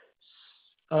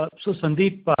 So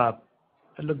Sandeep,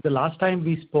 look, the last time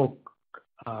we spoke,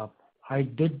 I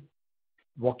did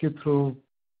walk you through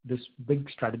this big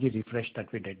strategy refresh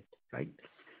that we did, right?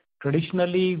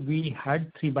 Traditionally, we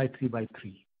had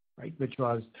 3x3x3, right, which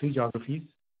was 3 geographies: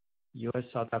 US,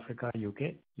 South Africa,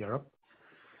 UK, Europe.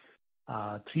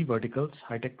 3 verticals: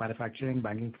 high-tech manufacturing,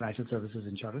 banking, financial services,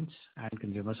 insurance, and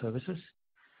consumer services.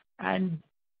 And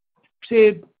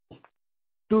say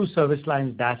 2 service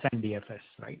lines, DaaS and DFS,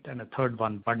 right? And a third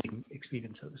one, funding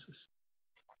experience services.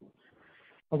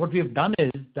 But what we have done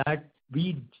is that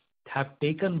we have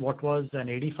taken what was an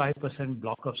 85%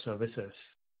 block of services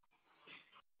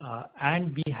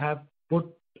and we have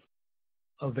put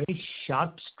a very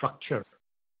sharp structure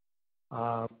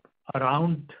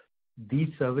around these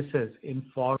services in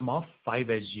form of 5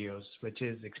 SGOs, which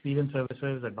is experience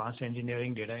services, advanced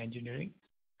engineering, data engineering,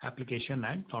 application,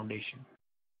 and foundation.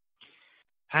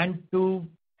 And to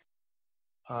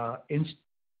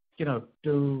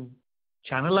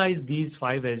channelize these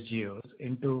 5 SGOs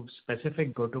into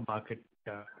specific go-to-market,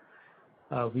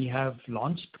 we have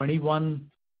launched 21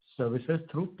 services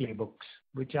through playbooks,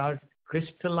 which are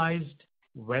crystallized,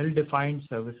 well-defined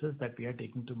services that we are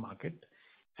taking to market.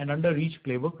 And under each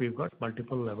playbook, we've got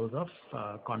multiple levels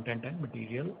of content and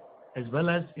material, as well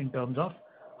as in terms of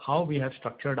how we have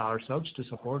structured ourselves to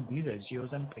support these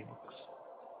SGOs and playbooks,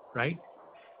 right?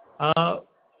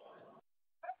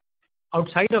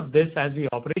 Outside of this, as we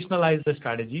operationalize the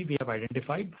strategy, we have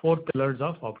identified 4 pillars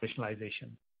of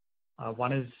operationalization.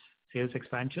 1 is sales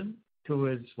expansion, 2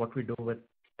 is what we do with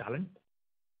talent,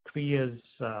 3 is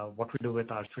what we do with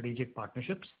our strategic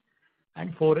partnerships,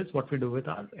 and 4 is what we do with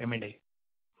our M&A.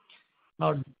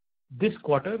 Now, this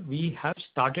quarter, we have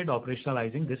started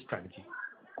operationalizing this strategy.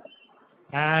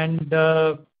 And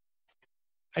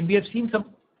we have seen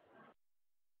some,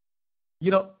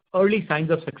 early signs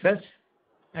of success,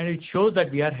 and it shows that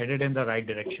we are headed in the right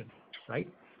direction, right?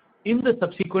 In the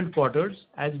subsequent quarters,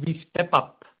 as we step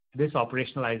up this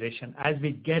operationalization, as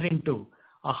we get into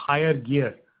a higher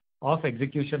gear of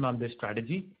execution on this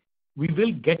strategy, we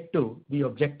will get to the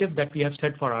objective that we have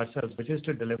set for ourselves, which is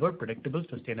to deliver predictable,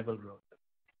 sustainable growth,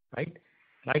 right?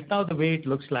 Right now, the way it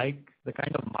looks like, the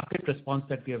kind of market response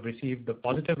that we have received, the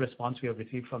positive response we have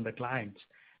received from the clients,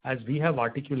 as we have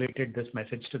articulated this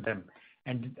message to them,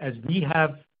 and as we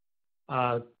have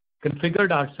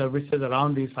configured our services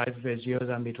around these 5 SGOs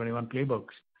and the 21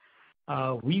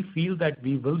 playbooks, we feel that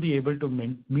we will be able to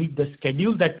meet the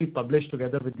schedule that we published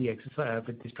together with the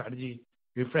strategy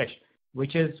refresh,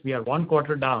 which is we are 1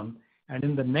 quarter down, and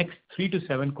in the next 3 to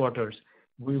 7 quarters,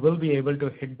 we will be able to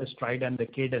hit the stride and the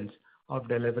cadence of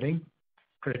delivering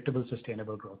predictable,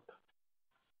 sustainable growth.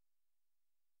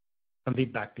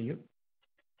 Sandeep, back to you.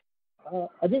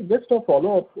 I think just a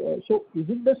follow-up. So is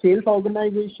it the sales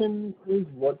organization is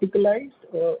verticalized,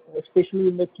 especially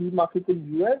in the key market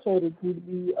in US, or it would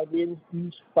be against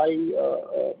these 5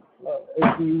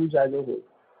 SBUs as a whole?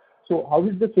 So how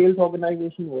is the sales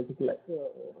organization verticalized,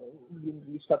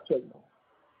 restructured now?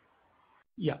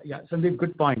 Yeah, Sandeep,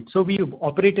 good point. So we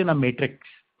operate in a matrix,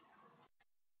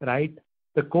 right?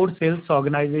 The core sales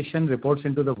organization reports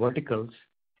into the verticals,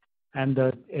 and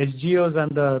the SGOs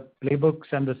and the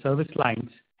playbooks and the service lines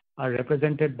are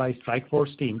represented by strike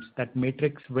force teams that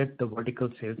matrix with the vertical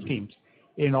sales teams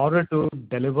in order to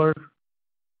deliver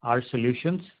our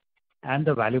solutions and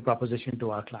the value proposition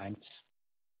to our clients.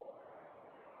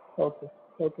 Okay.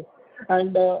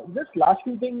 And just last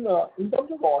few things, in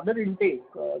terms of order intake,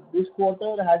 this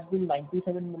quarter has been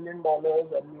 $97 million, and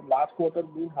the last quarter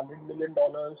been $100 million.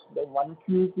 The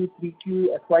 1Q to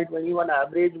 3Q FY21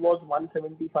 average was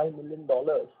 $175 million.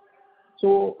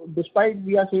 So despite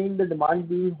we are seeing the demand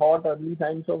being hot, early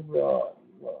signs of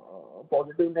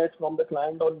positiveness from the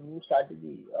client on new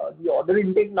strategy, the order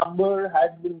intake number has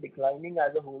been declining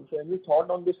as a whole. So any thought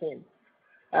on the same?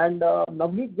 And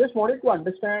Navneet, just wanted to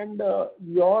understand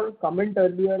your comment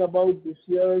earlier about this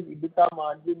year's EBITDA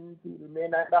margin to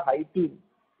remain at a high teen.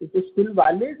 Is it still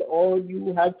valid, or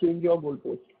you have changed your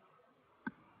goalpost?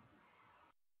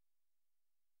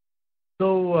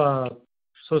 So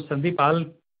Sandeep, I'll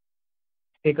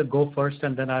take a go first,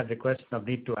 and then I'll request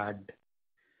Navneet to add.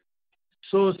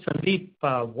 So Sandeep,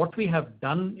 what we have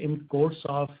done in course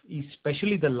of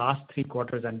especially the last 3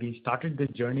 quarters, and we started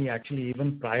this journey actually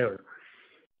even prior,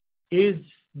 is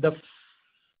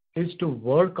to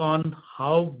work on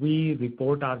how we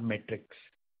report our metrics,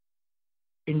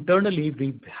 internally,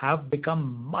 we have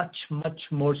become much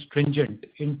more stringent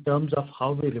in terms of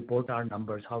how we report our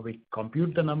numbers, how we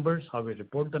compute the numbers, how we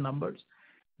report the numbers.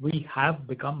 We have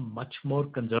become much more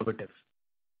conservative,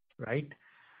 right?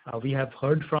 We have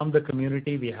heard from the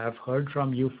community. We have heard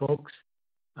from you folks.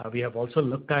 We have also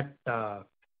looked at,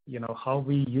 how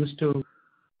we used to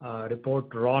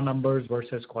report raw numbers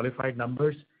versus qualified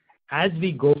numbers. As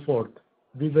we go forth,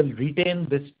 we will retain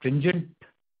this stringent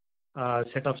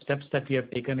set of steps that we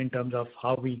have taken in terms of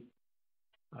how we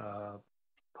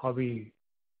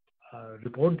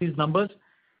report these numbers,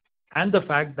 and the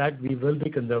fact that we will be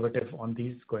conservative on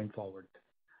these going forward.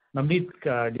 Navneet,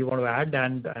 do you want to add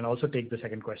and also take the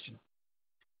second question?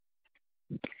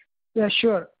 Yeah,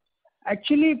 sure.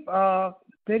 Actually,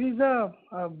 there is a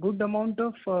good amount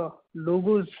of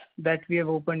logos that we have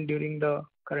opened during the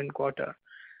current quarter.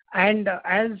 And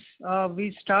as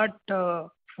we start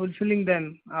fulfilling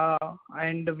them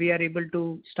and we are able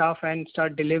to staff and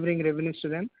start delivering revenues to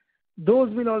them, those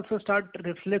will also start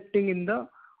reflecting in the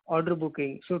order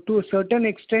booking. So to a certain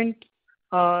extent,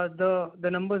 the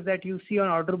numbers that you see on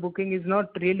order booking is not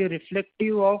really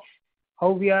reflective of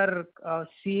how we are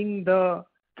seeing the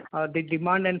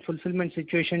demand and fulfillment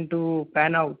situation to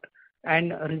pan out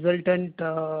and resultant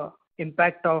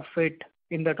impact of it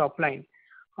in the top line.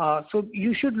 So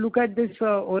you should look at this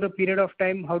over a period of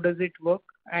time. How does it work?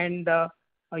 And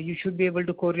you should be able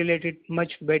to correlate it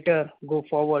much better go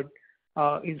forward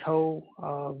is how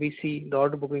we see the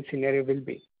order booking scenario will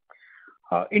be.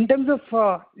 In terms of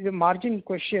the margin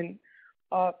question,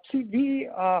 we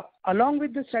along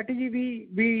with the strategy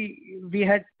we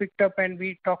had picked up and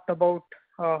we talked about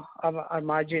our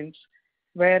margins,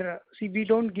 where we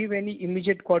don't give any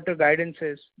immediate quarter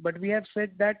guidances, but we have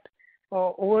said that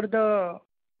over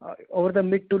the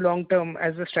mid to long term,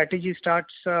 as the strategy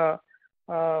starts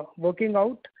working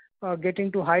out,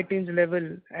 getting to high teens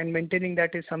level and maintaining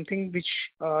that is something which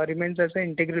remains as an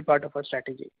integral part of our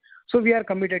strategy. So we are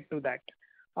committed to that.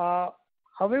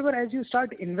 However, as you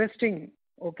start investing,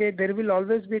 there will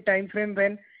always be a time frame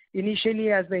when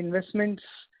initially as the investments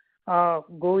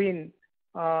go in,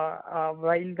 while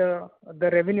the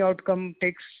revenue outcome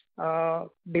takes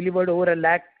delivered over a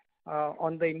lag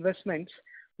on the investments,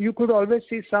 you could always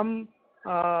see some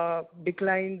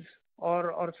declines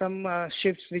or some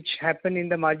shifts which happen in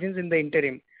the margins in the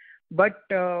interim. But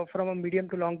from a medium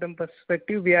to long term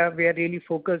perspective, we are really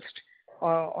focused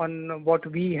on what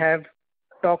we have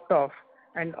talked of,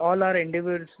 and all our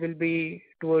endeavors will be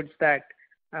towards that.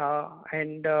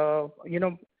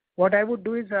 What I would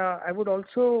do is I would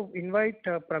also invite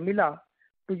Pramila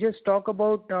to just talk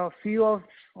about a few of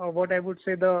what I would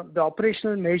say the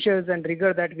operational measures and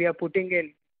rigor that we are putting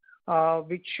in,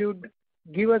 which should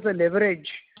give us a leverage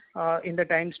in the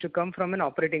times to come from an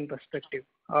operating perspective.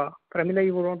 Pramila,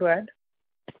 you would want to add?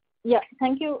 Yeah,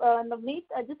 thank you, Navneet.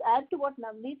 I just add to what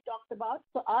Navneet talked about.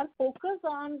 So our focus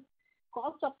on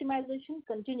cost optimization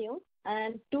continues,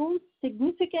 and two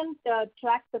significant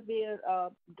tracks that we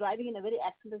are driving in a very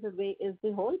accelerated way is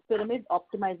the whole pyramid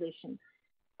optimization.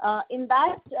 In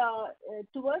that,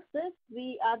 towards this,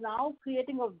 we are now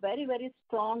creating a very, very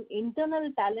strong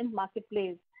internal talent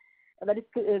marketplace that is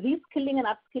reskilling and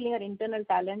upskilling our internal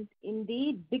talent in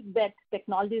the big bet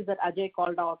technologies that Ajay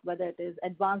called out, whether it is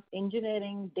advanced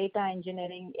engineering, data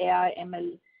engineering, AI,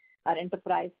 ML, our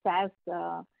enterprise SaaS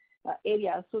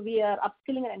areas. So we are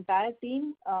upskilling our entire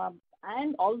team,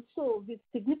 and also we've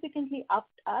significantly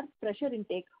upped our fresher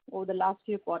intake over the last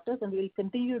few quarters, and we will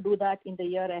continue to do that in the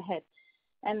year ahead.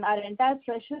 And our entire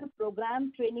fresher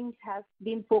program training has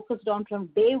been focused on from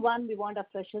day one. We want our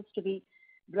freshers to be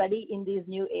ready in these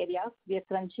new areas. We are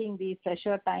crunching the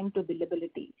fresher time to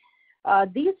billability.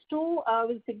 These two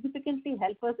will significantly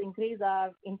help us increase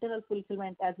our internal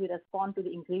fulfillment as we respond to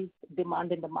the increased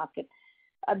demand in the market.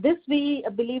 This we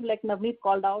believe, like Navneet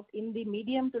called out, in the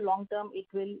medium to long term, it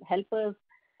will help us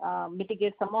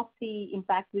mitigate some of the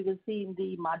impact we will see in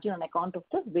the margin on account of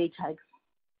the wage hikes.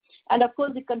 And of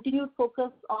course, the continued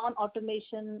focus on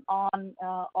automation, on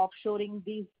offshoring,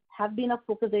 these have been our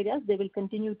focus areas. They will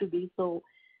continue to be so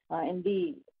in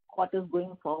the quarters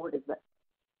going forward as well.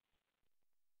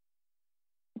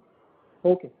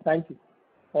 Okay, thank you.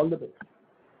 All the best.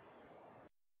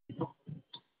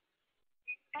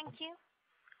 Thank you.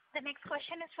 The next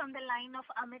question is from the line of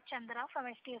Amit Chandra from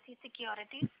HDFC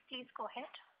Securities. Please go ahead.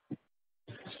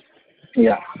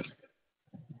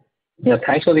 Yeah,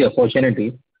 thanks for the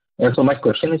opportunity. So my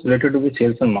question is related to the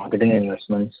sales and marketing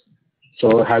investments.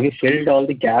 So have you filled all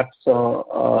the gaps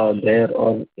there,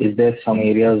 or is there some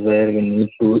areas where we need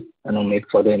to make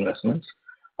further investments?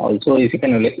 Also, if you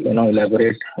can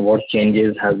elaborate what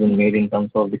changes have been made in terms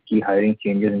of the key hiring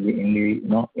changes in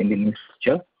the new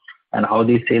structure, and how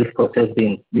the sales process,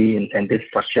 the incentive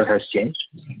structure has changed,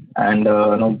 and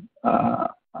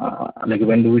like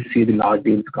when do we see the large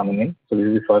deals coming in? So this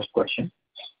is the first question.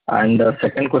 And the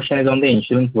second question is on the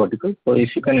insurance vertical. So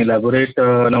if you can elaborate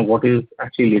what is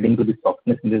actually leading to the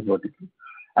softness in this vertical,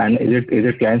 and is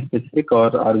it client specific,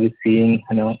 or are we seeing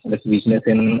like weakness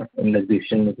in the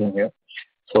decision making here?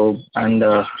 So, and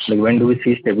like when do we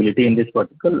see stability in this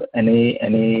vertical?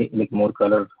 Any like more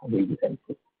color will be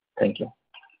helpful. Thank you.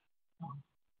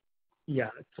 Yeah.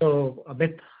 So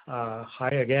Amit, hi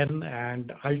again,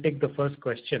 and I'll take the first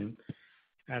question,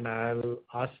 and I'll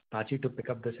ask Nachi to pick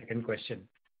up the second question.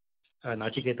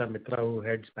 Nachiketa Mitra, who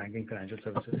heads Banking, Financial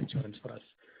Services, Insurance for us.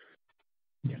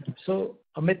 Yeah. So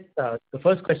Amit, the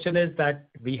first question is that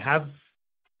we have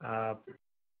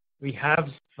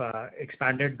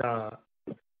expanded the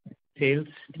sales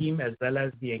team as well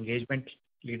as the engagement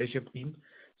leadership team.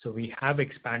 So we have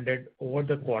expanded over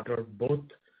the quarter both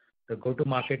the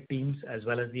go-to-market teams as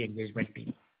well as the engagement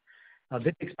team. Now,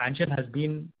 this expansion has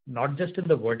been not just in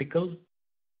the vertical,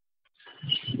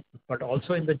 but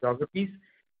also in the geographies,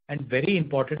 and very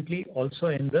importantly, also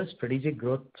in the strategic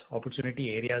growth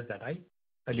opportunity areas that I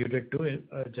alluded to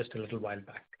just a little while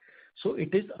back. So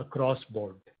it is across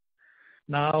board.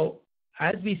 Now,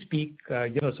 as we speak,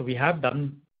 so we have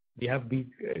done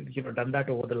that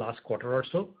over the last quarter or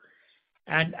so,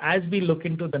 and as we look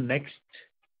into the next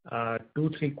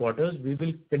 2-3 quarters, we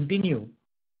will continue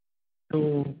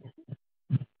to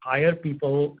hire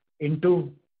people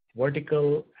into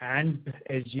vertical and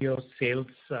SGO sales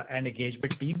and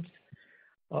engagement teams.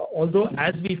 Although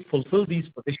as we fulfill these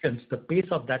positions, the pace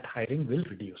of that hiring will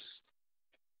reduce.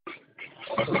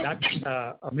 So that's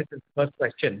Amit's first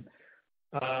question.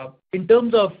 In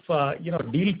terms of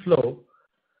deal flow,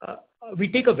 we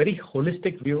take a very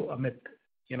holistic view, Amit.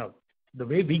 The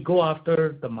way we go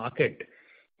after the market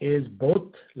is both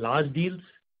large deals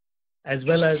as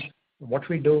well as what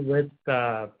we do with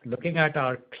looking at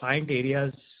our client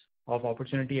areas of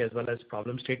opportunity as well as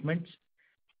problem statements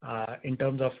in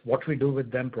terms of what we do with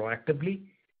them proactively.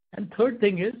 And third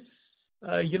thing is,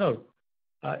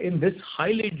 in this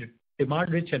highly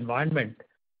demand-rich environment,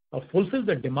 fulfill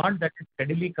the demand that is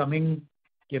steadily coming,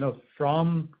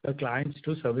 from the clients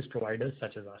to service providers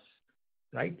such as us,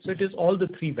 right? So it is all the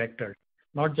three vectors,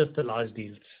 not just the large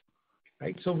deals,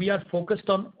 right? So we are focused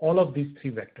on all of these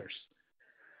three vectors.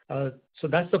 So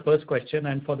that's the first question.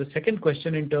 And for the second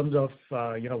question, in terms of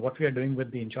what we are doing with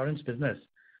the insurance business,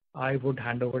 I would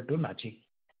hand over to Nachi.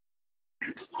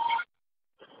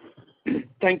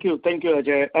 Thank you,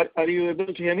 Ajay. Are you able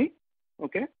to hear me?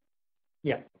 Okay.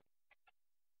 Yeah.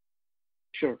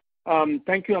 Sure.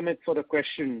 Thank you, Amit, for the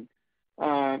question.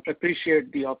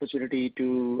 Appreciate the opportunity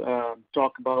to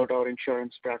talk about our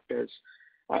insurance practice.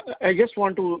 I just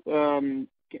want to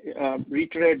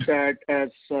reiterate that, as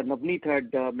Navneet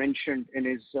had mentioned in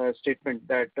his statement,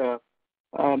 that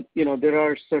there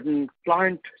are certain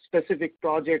client-specific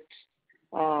projects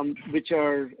which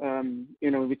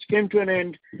came to an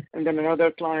end, and then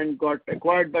another client got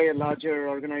acquired by a larger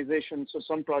organization, so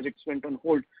some projects went on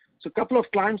hold. So a couple of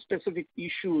client-specific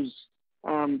issues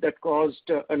that caused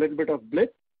a little bit of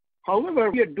blip. However,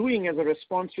 what we are doing as a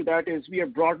response to that is we are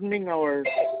broadening our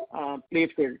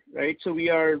playfield, right? So we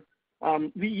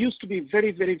used to be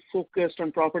very, very focused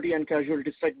on property and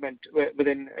casualty segment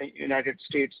within United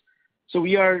States. So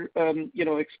we are,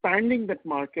 expanding that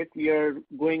market. We are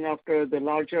going after the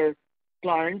larger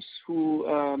clients who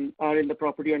are in the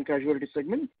property and casualty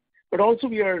segment, but also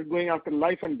we are going after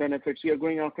life and benefits. We are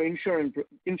going after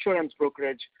insurance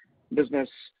brokerage business.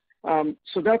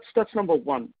 So that's number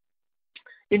one.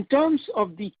 In terms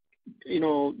of the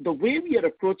way we are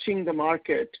approaching the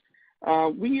market,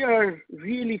 we are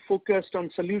really focused on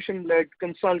solution-led,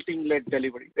 consulting-led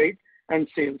delivery, right, and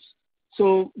sales.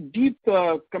 So deep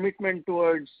commitment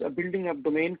towards building up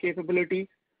domain capability.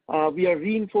 We are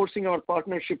reinforcing our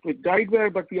partnership with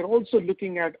Guidewire, but we are also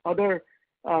looking at other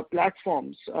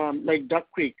platforms like Duck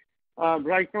Creek.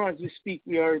 Right now, as we speak,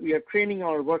 we are training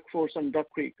our workforce on Duck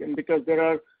Creek, and because there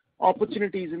are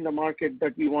opportunities in the market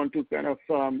that we want to kind of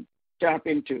tap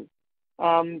into.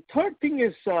 Third thing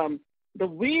is the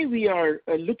way we are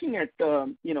looking at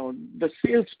the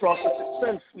sales process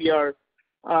itself. We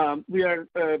are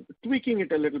tweaking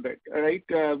it a little bit, right?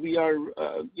 We are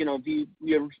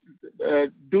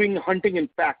doing hunting in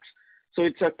packs. So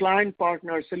it's a client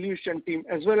partner solution team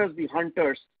as well as the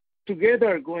hunters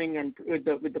together going and with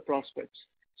the prospects.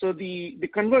 So the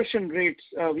conversion rates,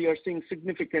 we are seeing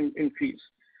significant increase.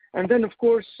 And then, of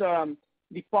course,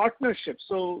 the partnerships.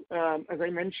 So as I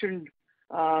mentioned,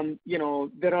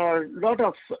 there are a lot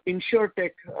of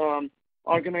InsurTech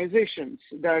organizations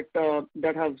that are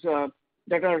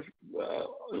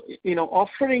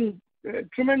offering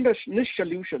tremendous niche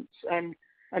solutions, and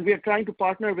we are trying to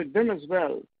partner with them as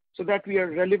well, so that we are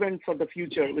relevant for the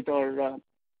future with our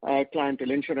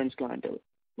clientele, insurance clientele.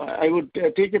 I would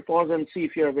take a pause and see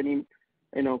if you have any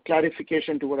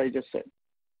clarification to what I just said.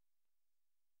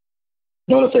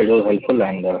 No, sir, it was helpful,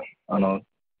 and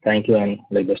thank you, and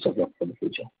best of luck for the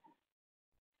future.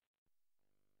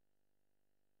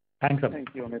 Thanks, Amit. Thank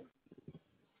you, Amit.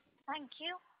 Thank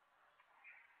you.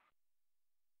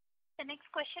 The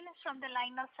next question is from the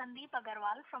line of Sandeep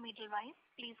Agarwal from Edelweiss.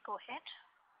 Please go ahead.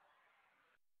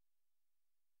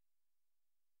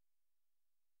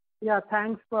 Yeah,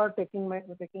 thanks for taking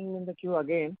in the queue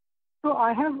again. So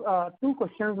I have two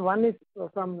questions. One is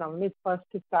from Navneet first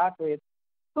to start with.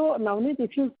 So Navneet,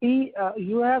 if you see,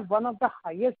 you have one of the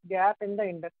highest gap in the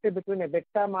industry between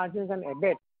EBITDA margins and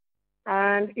EBIT.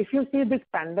 And if you see this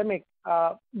pandemic,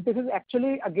 this is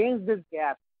actually against this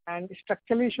gap, and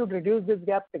structurally should reduce this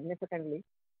gap significantly,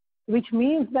 which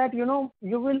means that you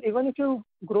will, even if you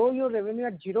grow your revenue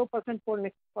at 0%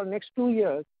 for next 2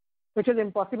 years, which is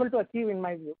impossible to achieve in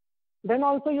my view, then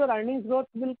also your earnings growth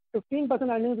will 15%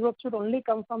 earnings growth should only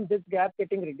come from this gap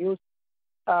getting reduced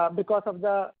because of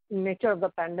the nature of the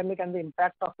pandemic and the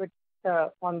impact of it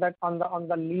on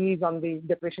the lease, on the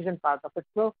depreciation part of it.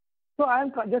 So I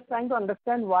am just trying to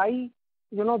understand why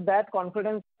that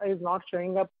confidence is not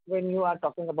showing up when you are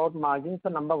talking about margins. So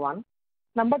number one.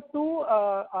 Number two,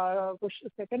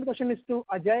 second question is to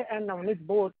Ajay and Navneet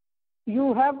both.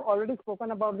 You have already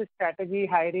spoken about the strategy,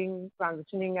 hiring,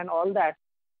 transitioning, and all that.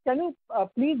 Can you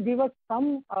please give us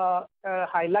some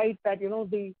highlight that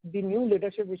the new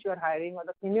leadership which you are hiring, or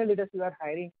the senior leaders you are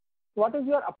hiring, what is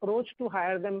your approach to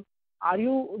hire them? Are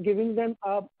you giving them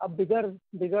a bigger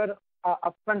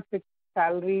upfront fixed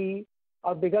salary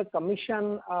or bigger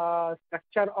commission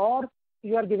structure, or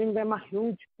you are giving them a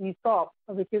huge ESOP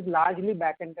which is largely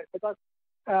back-ended? Because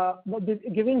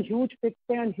giving huge fixed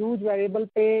pay and huge variable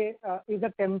pay is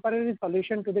a temporary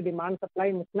solution to the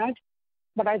demand-supply mismatch.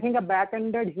 But I think a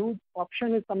back-ended huge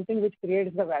option is something which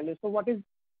creates the value. So what is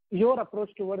your approach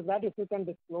towards that? If you can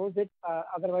disclose it,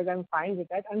 otherwise I'm fine with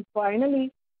that. And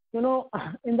finally, in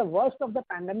the worst of the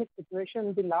pandemic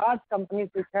situation, the large companies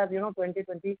which have,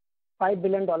 $20-25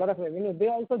 billion of revenue, they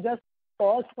also just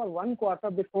paused for 1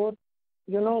 quarter before,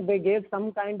 they gave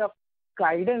some kind of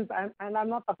guidance. And I'm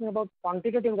not talking about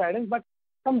quantitative guidance, but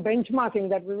some benchmarking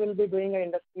that we will be doing an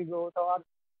industry growth or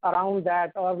around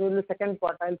that, or we will be second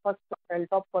quartile, first quartile,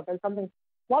 top quartile, something.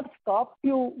 What stops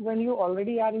you when you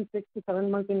already are in 6 to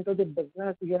 7 months into the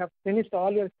business, you have finished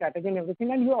all your strategy and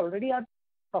everything, and you already are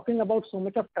talking about so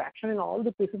much of traction in all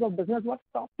the pieces of business? What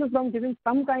stops you from giving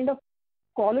some kind of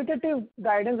qualitative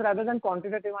guidance rather than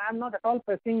quantitative? I am not at all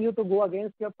pressing you to go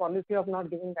against your policy of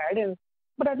not giving guidance,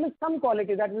 but at least some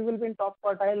quality that we will be in top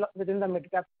quartile within the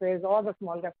mid-cap space or the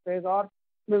small-cap space, or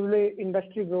we will be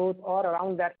industry growth or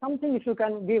around that. Something if you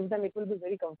can give them, it will be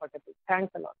very comfortable.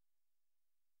 Thanks a lot.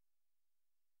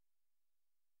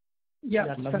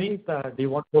 Yeah, Navneet, do you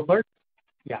want to go first?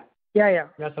 Yeah. Yeah,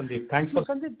 Sandeep. Thanks for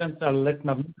Sandeep. I'll let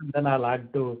Navneet, and then I'll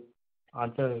add to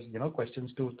answer,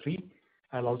 questions 2, 3.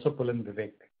 I'll also pull in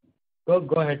Vivek.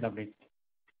 Go ahead, Navneet.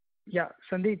 Yeah,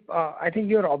 Sandeep, I think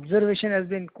your observation has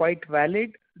been quite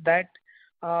valid that,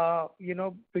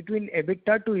 between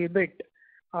EBITDA to EBIT,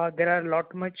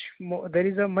 there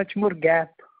is a much more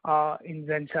gap in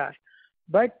Zensar.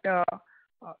 But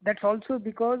that's also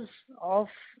because of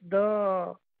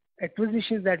the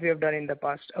acquisitions that we have done in the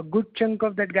past. A good chunk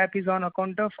of that gap is on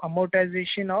account of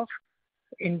amortization of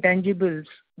intangibles,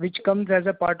 which comes as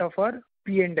a part of our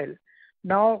P&L.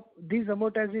 Now, this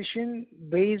amortization,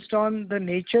 based on the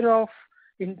nature of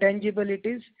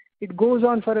intangibilities, it goes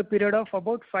on for a period of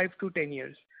about 5 to 10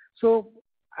 years. So,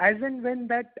 as and when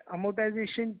that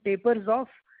amortization tapers off,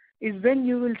 is when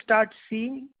you will start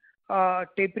seeing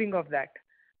tapering of that.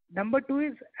 Number 2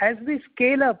 is, as we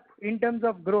scale up in terms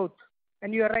of growth,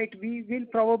 and you are right, we will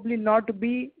probably not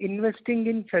be investing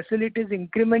in facilities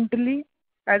incrementally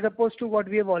as opposed to what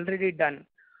we have already done.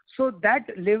 So that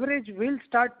leverage will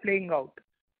start playing out.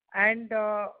 And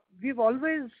we've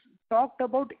always talked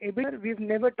about EBIT. We've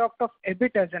never talked of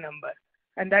EBIT as a number.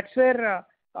 And that's where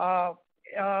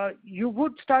you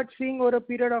would start seeing over a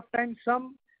period of time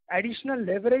some additional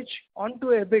leverage onto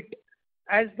EBIT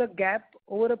as the gap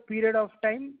over a period of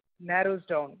time narrows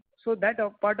down. So that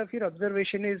part of your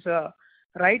observation is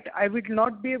right. I will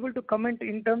not be able to comment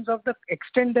in terms of the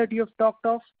extent that you have talked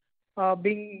of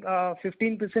being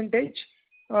 15%.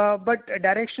 but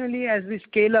directionally as we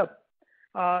scale up,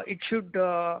 it should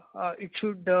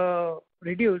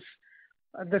reduce.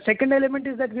 The second element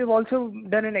is that we've also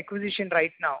done an acquisition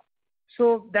right now.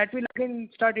 So that will again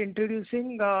start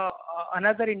introducing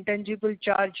another intangible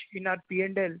charge in our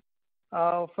P&L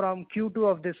from Q2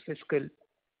 of this fiscal.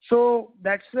 So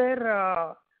that's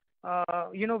where,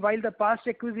 while the past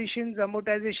acquisitions,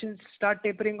 amortizations start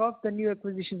tapering off, the new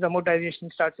acquisitions,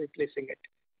 amortization starts replacing it.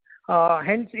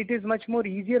 Hence, it is much more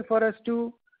easier for us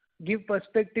to give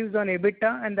perspectives on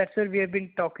EBITDA, and that's where we have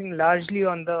been talking largely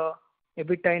on the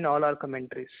EBITDA in all our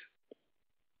commentaries.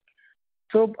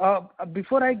 So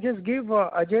before I just give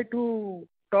Ajay to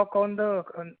talk on the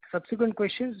subsequent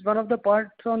questions, one of the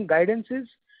parts on guidance is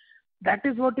that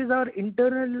is what is our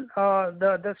internal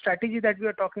the strategy that we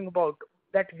are talking about,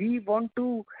 that we want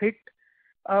to hit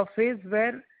a phase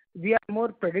where we are more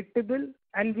predictable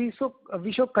and we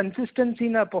show consistency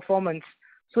in our performance,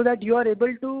 so that you are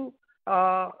able to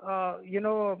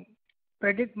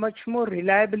predict much more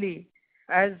reliably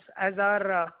as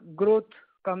our growth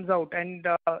comes out, and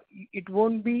it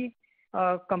won't be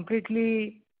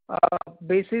completely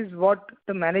basis what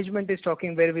the management is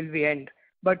talking, where will we end.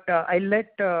 But I'll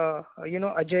let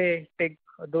Ajay take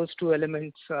those two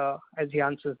elements as he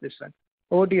answers this one.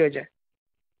 Over to you, Ajay.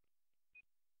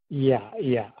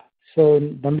 Yeah. So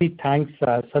Navneet, thanks.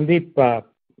 Sandeep,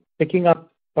 picking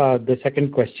up the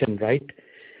second question, right?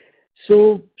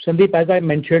 So Sandeep, as I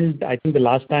mentioned, I think the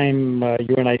last time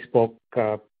you and I spoke,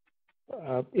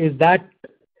 is that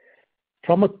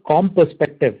from a comp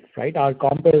perspective, right? Our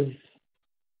comp is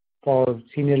for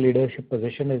senior leadership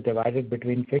position is divided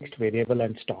between fixed, variable,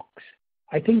 and stocks.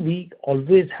 I think we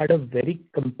always had a very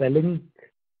compelling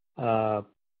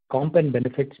comp and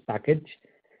benefits package,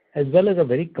 as well as a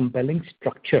very compelling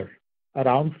structure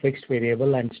around fixed,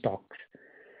 variable, and stocks.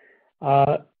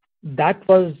 That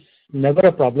was never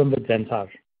a problem with Zensar,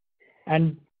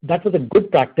 and that was a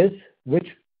good practice which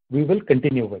we will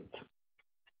continue with.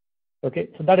 Okay,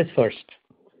 so that is first.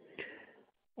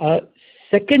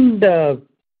 Second,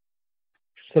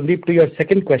 Sandeep, to your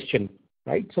second question,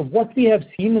 right? So what we have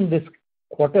seen in this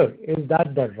quarter is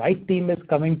that the right team is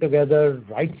coming together,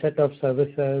 right set of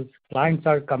services, clients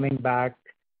are coming back,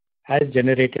 has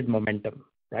generated momentum,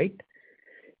 right?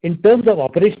 In terms of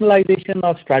operationalization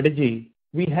of strategy,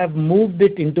 we have moved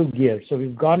it into gear. So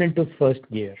we've gone into first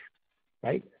gear,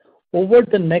 right? Over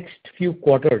the next few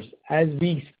quarters, as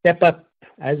we step up,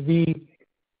 as we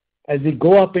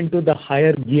go up into the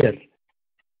higher gear,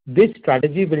 this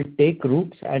strategy will take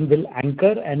roots and will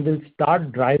anchor and will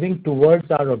start driving towards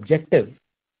our objective,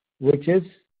 which is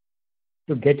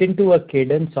to get into a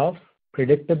cadence of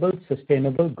predictable,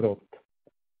 sustainable growth.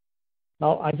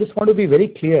 Now, I just want to be very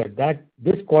clear that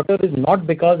this quarter is not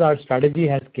because our strategy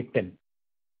has kicked in.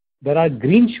 There are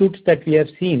green shoots that we have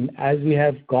seen as we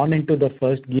have gone into the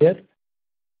first gear,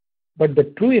 but the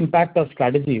true impact of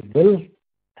strategy will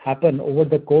happen over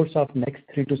the course of next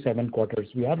 3 to 7 quarters.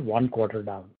 We are 1 quarter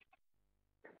down.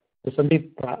 So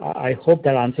Sandeep, I hope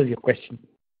that answers your question.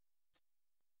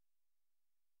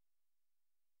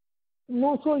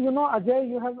 No, so Ajay,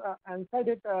 you have answered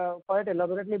it quite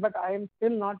elaborately, but I am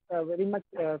still not very much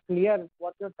clear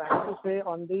what you're trying to say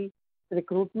on the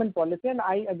recruitment policy. And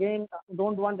I again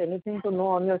don't want anything to know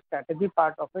on your strategy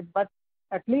part of it, but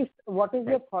at least what is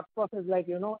your thought process like?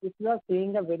 If you are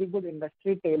seeing a very good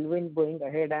industry tailwind going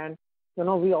ahead, and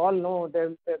we all know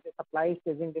the supply is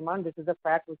chasing demand. This is a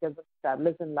fact which has been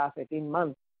established in the last 18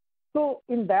 months. So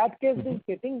in that case,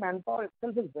 getting manpower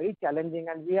itself is very challenging,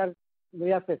 and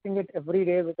we are facing it every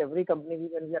day with every company.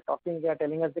 When we are talking, they are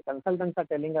telling us, the consultants are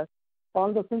telling us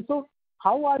all those things. So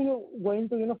how are you going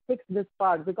to fix this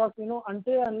part? Because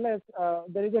until unless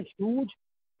there is a huge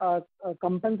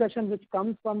compensation which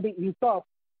comes from the ESOP,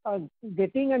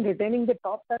 getting and retaining the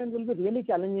top talent will be really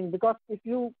challenging. Because if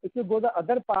you go the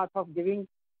other path of giving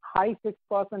high fixed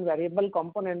cost and variable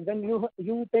component, then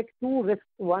you take 2 risks.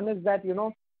 One is that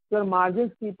your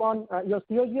margins keep on, your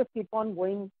COGS keep on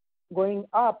going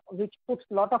up, which puts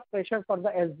a lot of pressure for the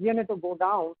SG&A to go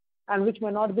down, and which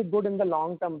may not be good in the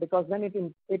long term, because then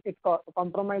it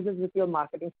compromises with your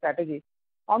marketing strategy.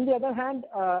 On the other hand,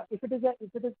 if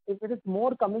it is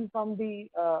more coming from the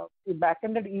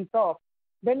back-ended ESOP,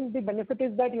 then the benefit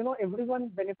is that everyone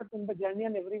benefits in the journey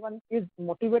and everyone is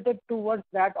motivated towards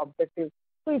that objective.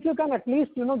 So if you can at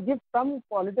least give some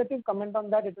qualitative comment on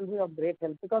that, it will be of great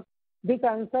help, because this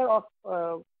answer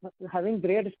of having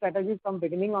great strategies from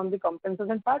beginning on the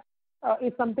compensation part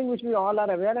is something which we all are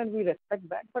aware and we respect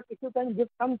that. But if you can give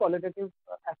some qualitative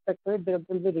aspect to it, that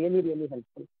will be really, really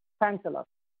helpful. Thanks a lot.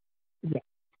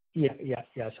 Yeah,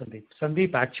 Sandeep.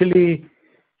 Sandeep, actually,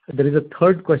 there is a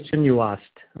third question you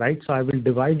asked, right? So I will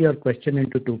divide your question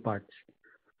into two parts.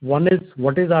 One is,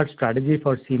 what is our strategy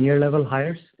for senior level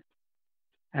hires?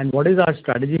 And what is our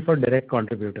strategy for direct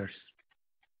contributors,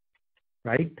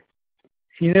 right?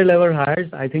 Senior level hires,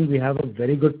 I think we have a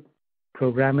very good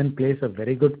program in place, a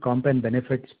very good comp and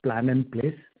benefits plan in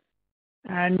place.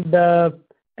 And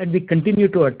we continue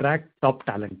to attract top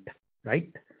talent, right?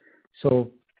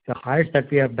 So the hires that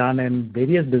we have done in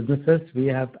various businesses, we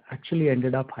have actually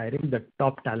ended up hiring the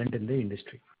top talent in the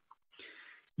industry.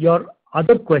 Your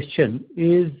other question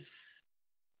is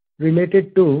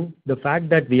related to the fact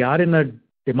that we are in a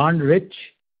demand-rich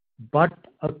but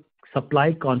a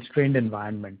supply-constrained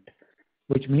environment,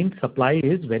 which means supply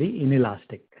is very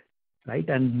inelastic, right?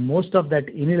 And most of that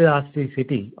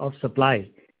inelasticity of supply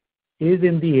is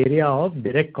in the area of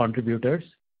direct contributors,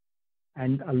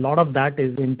 and a lot of that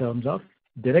is in terms of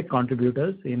direct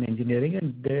contributors in engineering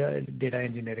and data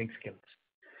engineering skills.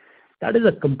 That is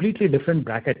a completely different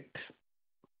bracket,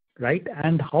 right?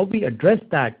 And how we address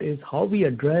that is how we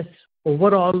address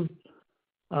overall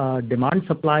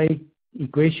demand-supply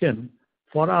equation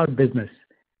for our business.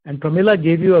 And Pramila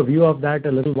gave you a view of that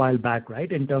a little while back,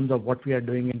 right? In terms of what we are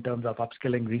doing in terms of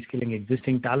upskilling, reskilling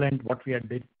existing talent, what we are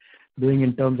doing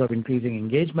in terms of increasing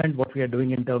engagement, what we are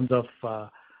doing in terms of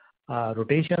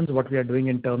rotations, what we are doing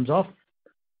in terms of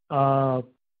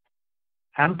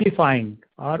amplifying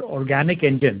our organic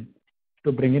engine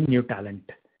to bring in new talent.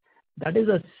 That is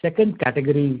a second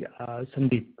category,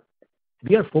 Sandeep.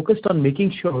 We are focused on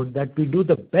making sure that we do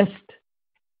the best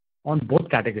on both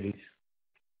categories.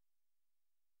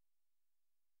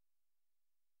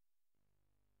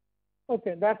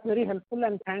 Okay, that's very helpful,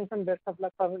 and thanks and best of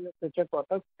luck for your future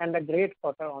quarters and a great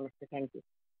quarter, honestly. Thank you.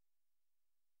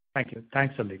 Thank you.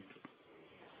 Thanks, Sandeep.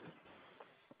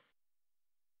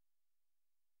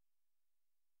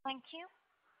 Thank you.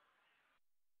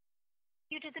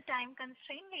 Due to the time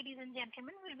constraint, ladies and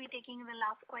gentlemen, we'll be taking the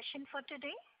last question for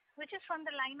today, which is from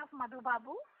the line of Madhu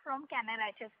Babu from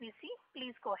Canara HSBC.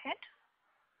 Please go ahead.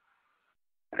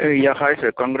 Yeah, hi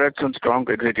sir. Congrats on strong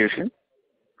execution.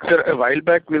 Sir, a while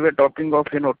back we were talking of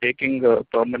taking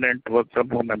permanent work from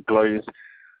home employees.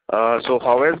 So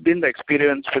how has been the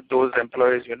experience with those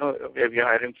employees?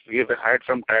 We have hired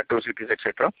from tier 2 cities,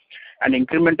 etc. And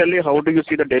incrementally, how do you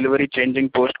see the delivery changing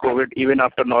post-COVID? Even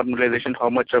after normalization, how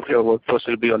much of your workforce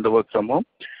will be on the work from home?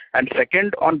 And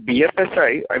second, on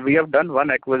BFSI, we have done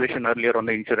one acquisition earlier on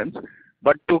the insurance,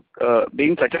 but to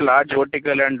being such a large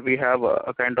vertical and we have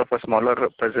a kind of a smaller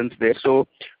presence there. So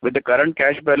with the current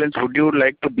cash balance, would you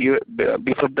like to beef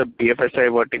up the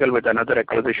BFSI vertical with another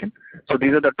acquisition? So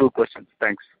these are the two questions.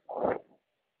 Thanks.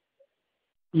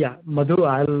 Yeah, Madhu,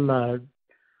 I'll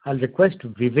request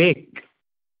Vivek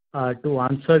to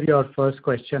answer your first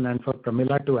question and for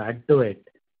Pramila to add to it,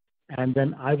 and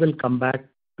then I will come back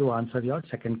to answer your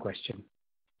second question.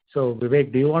 So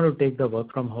Vivek, do you want to take the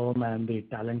work from home and the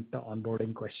talent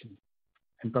onboarding question?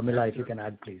 And Pramila, if you can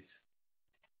add, please.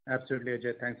 Absolutely,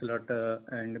 Ajay. Thanks a lot.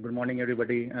 And good morning,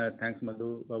 everybody. Thanks,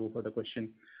 Madhu Babu, for the question.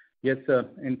 Yes,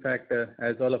 in fact,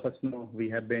 as all of us know, we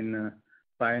have been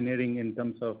pioneering in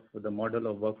terms of the model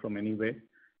of work from anywhere.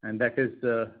 And that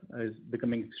is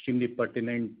becoming extremely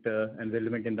pertinent and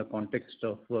relevant in the context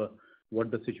of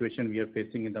what the situation we are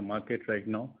facing in the market right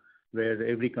now, where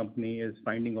every company is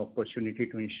finding opportunity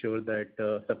to ensure that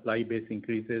supply base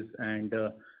increases and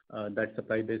that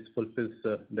supply base fulfills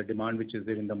the demand which is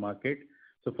there in the market.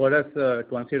 So for us,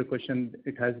 to answer your question,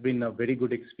 it has been a very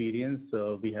good experience.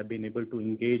 We have been able to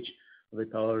engage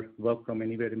with our work from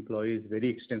anywhere employees very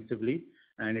extensively,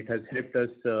 and it has helped us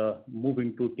move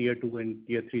into tier 2 and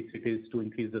tier 3 cities to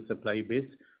increase the supply base.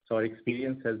 So our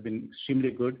experience has been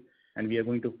extremely good, and we are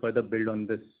going to further build on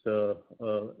this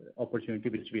opportunity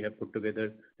which we have put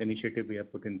together, the initiative we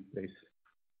have put in place.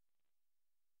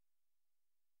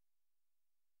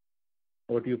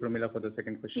 Over to you, Pramila, for the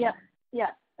second question. Yeah.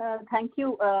 Thank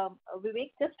you,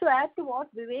 Vivek. Just to add to what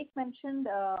Vivek mentioned,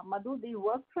 Madhu, the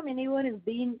work from anywhere has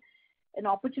been an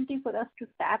opportunity for us to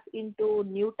tap into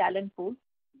new talent pools,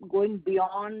 going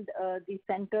beyond the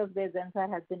centers where Zensar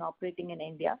has been operating in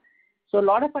India. So a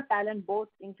lot of our talent, both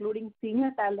including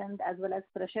senior talent as well as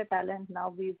fresher talent,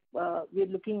 now we're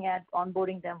looking at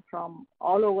onboarding them from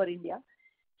all over India.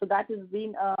 So that has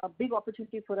been a big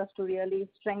opportunity for us to really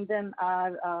strengthen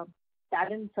our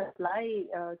talent supply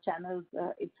channels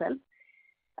itself.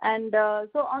 And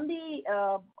so on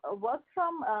the work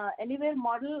from anywhere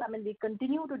model, I mean, we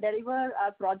continue to deliver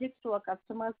our projects to our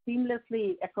customers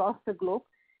seamlessly across the globe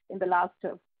in the last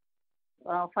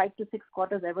 5 to 6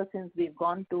 quarters ever since we've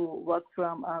gone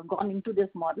into this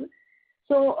model.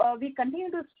 So we continue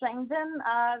to strengthen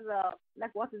our,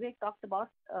 like what Vivek talked about,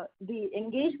 the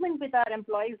engagement with our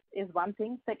employees is one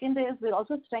thing. Second is we're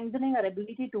also strengthening our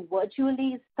ability to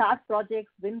virtually start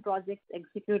projects, win projects,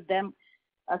 execute them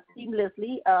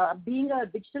seamlessly. Being a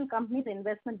digital company, the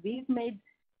investment we've made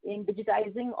in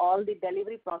digitizing all the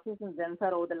delivery process in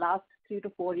Zensar over the last 3 to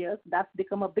 4 years, that's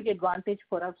become a big advantage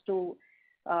for us to,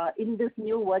 in this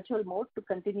new virtual mode, to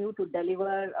continue to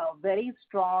deliver very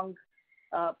strong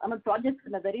projects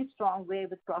in a very strong way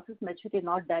with process maturity,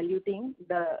 not diluting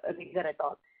the rigor at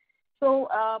all. So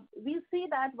we see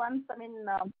that once,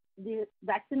 the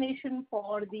vaccination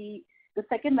for the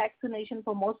second vaccination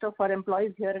for most of our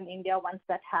employees here in India, once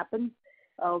that happens,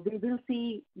 we will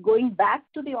see going back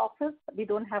to the office. We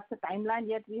don't have the timeline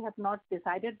yet. We have not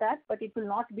decided that, but it will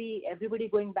not be everybody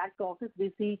going back to office.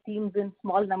 We see teams in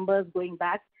small numbers going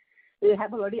back. We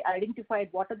have already identified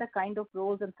what are the kind of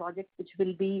roles and projects which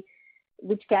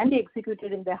can be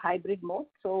executed in the hybrid mode.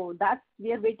 So that's,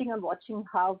 we are waiting and watching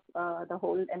how the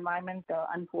whole environment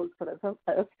unfolds for us.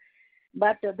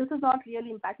 But this is not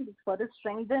really impacted. It's further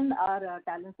strengthen our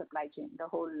talent supply chain, the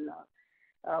whole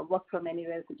work from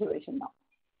anywhere situation now.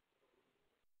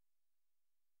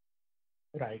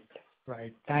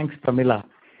 Right. Thanks, Pramila.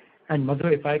 And Madhu,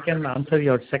 if I can answer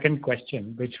your second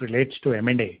question, which relates to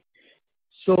M&A.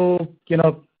 So,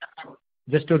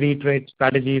 just to reiterate,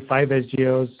 strategy, 5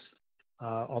 SGOs,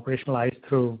 operationalized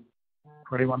through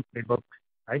 21 playbook,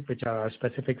 right, which are our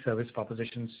specific service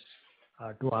propositions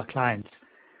to our clients,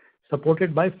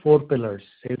 supported by 4 pillars: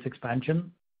 sales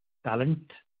expansion, talent,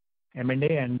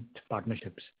 M&A, and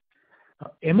partnerships.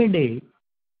 M&A,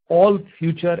 all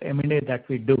future M&A that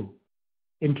we do,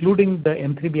 including the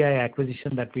M3BI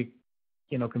acquisition that we,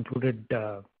 concluded,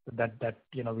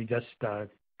 we just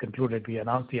concluded. We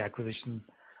announced the acquisition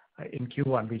in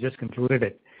Q1. We just concluded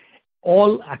it.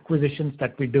 All acquisitions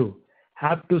that we do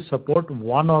have to support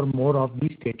one or more of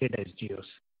these stated SGOs.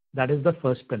 That is the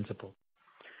first principle.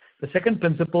 The second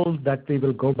principle that we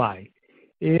will go by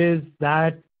is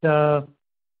that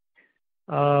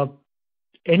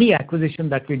any acquisition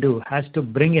that we do has to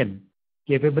bring in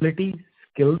capability,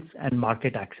 skills, and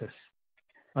market access.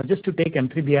 Now, just to take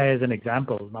M3BI as an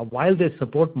example, now while they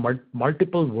support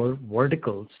multiple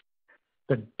verticals,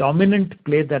 the dominant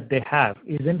play that they have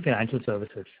is in financial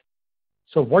services.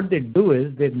 So what they do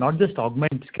is they not just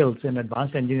augment skills in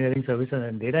advanced engineering services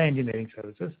and data engineering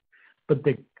services, but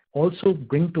they also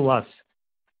bring to us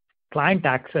client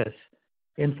access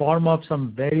in form of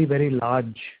some very, very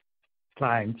large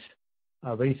clients,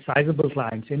 very sizable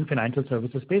clients in financial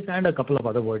services space and a couple of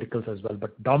other verticals as well,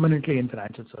 but dominantly in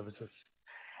financial services.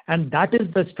 And that is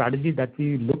the strategy that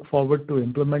we look forward to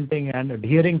implementing and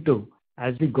adhering to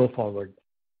as we go forward.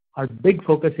 Our big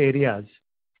focus areas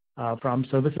from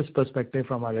services perspective,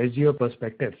 from our SGO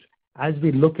perspectives, as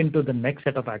we look into the next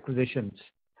set of acquisitions,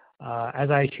 as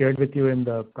I shared with you in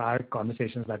the prior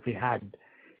conversations that we had,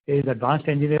 is advanced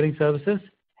engineering services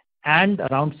and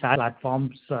around SaaS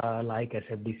platforms like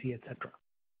SFDC, etc.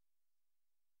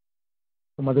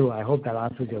 So Madhu, I hope that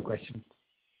answers your question.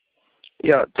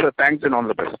 Yeah, so thanks and all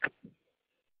the best.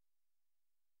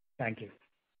 Thank you.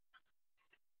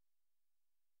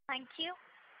 Thank you.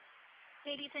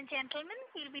 Ladies and gentlemen,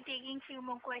 we'll be taking few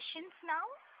more questions now.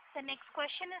 The next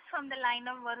question is from the line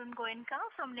of Varun Goenka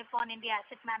from Nippon India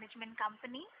Asset Management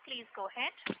Company. Please go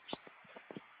ahead.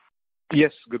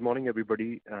 Yes, good morning,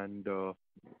 everybody, and a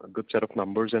good set of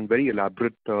numbers and very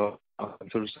elaborate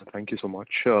answers. Thank you so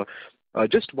much.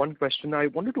 Just one question. I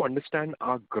wanted to understand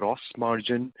our gross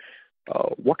margin.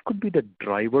 What could be the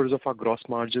drivers of our gross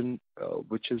margin,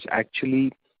 which is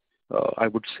actually, I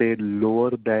would say,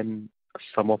 lower than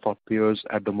some of our peers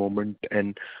at the moment,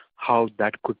 and how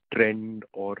that could trend,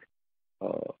 or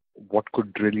what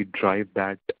could really drive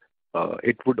that?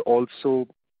 It would also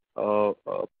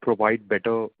provide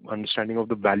better understanding of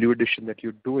the value addition that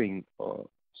you're doing.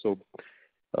 So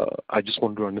I just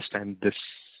want to understand this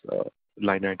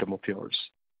line item of yours.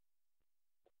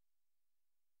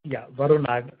 Yeah, Varun,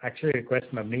 I'd actually request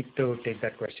Navneet to take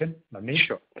that question. Navneet?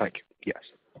 Sure, thank you. Yes.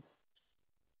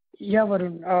 Yeah,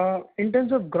 Varun. In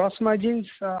terms of gross margins,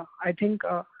 I think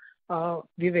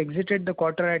we've exited the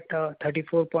quarter at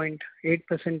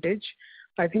 34.8%.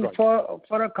 I think right.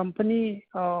 for a company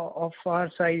of our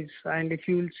size, and if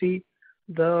you will see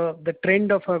the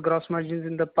trend of our gross margins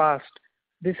in the past,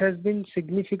 this has been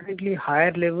significantly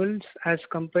higher levels as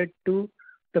compared to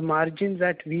the margins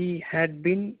that we had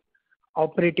been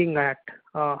operating at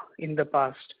in the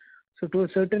past. So to a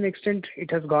certain extent, it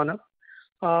has gone up.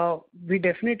 We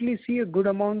definitely see a good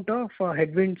amount of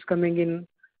headwinds coming in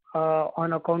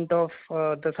on account of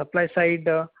the supply side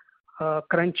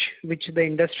crunch which the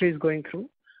industry is going through,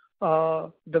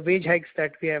 the wage hikes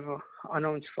that we have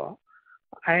announced for.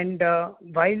 And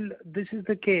while this is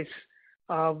the case,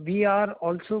 we are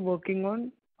also working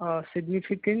on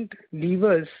significant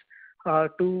levers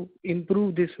to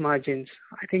improve these margins.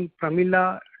 I think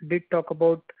Pramila did talk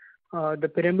about the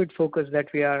pyramid focus that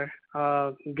we are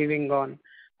giving on.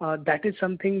 That is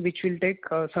something which will take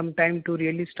some time to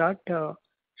really start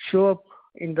show up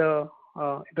in the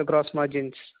gross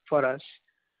margins for us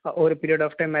over a period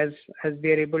of time as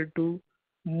we are able to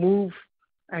move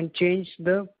and change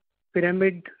the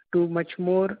pyramid to much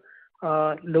more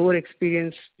lower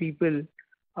experienced people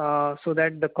so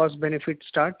that the cost benefit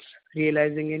starts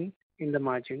realizing in the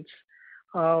margins.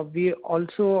 We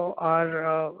also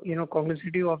are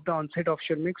cognizant of the on-site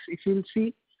offshore mix. If you'll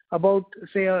see about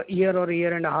say a year or a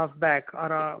year and a half back,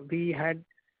 we had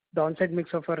the on-site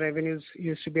mix of our revenues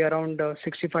used to be around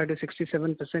 65 to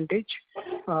 67%.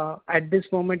 At this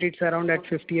moment, it's around at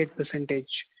 58%.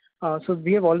 So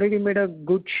we have already made a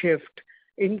good shift.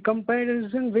 In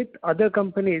comparison with other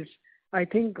companies, I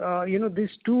think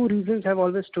these two reasons have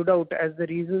always stood out as the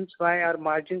reasons why our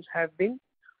margins have been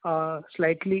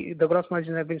the gross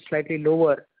margins have been slightly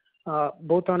lower,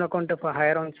 both on account of a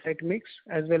higher on-site mix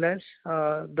as well as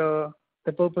the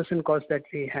per person cost that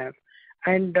we have.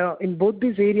 And in both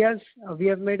these areas, we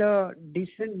have made a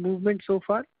decent movement so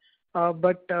far,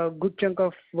 but a good chunk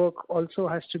of work also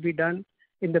has to be done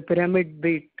in the pyramid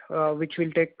bit, which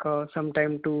will take some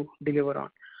time to deliver on.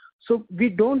 So we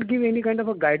don't give any kind of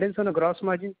a guidance on a gross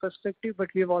margin perspective, but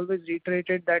we have always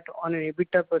reiterated that on an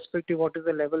EBITDA perspective, what is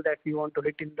the level that we want to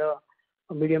hit in the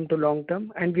medium to long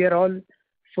term. And we are all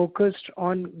focused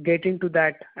on getting to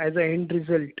that as an end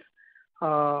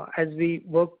result as we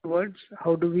work towards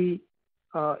how do we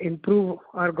improve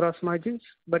our gross margins.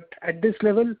 But at this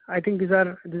level, I think these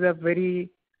are very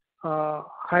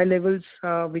high levels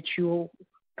which you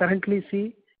currently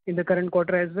see in the current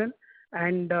quarter as well.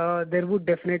 And there would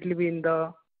definitely be in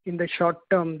the short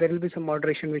term, there will be some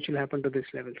moderation which will happen to these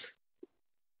levels.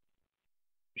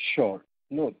 Sure.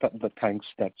 No, thanks.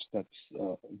 That's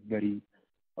very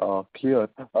clear.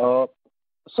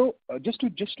 So just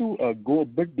to go a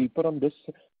bit deeper on this,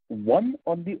 one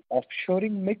on the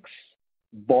offshoring mix,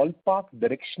 ballpark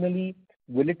directionally,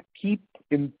 will it keep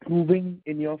improving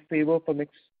in your favor for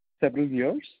next several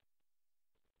years?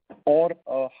 Or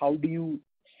how do you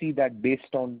see that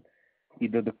based on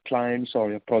either the clients or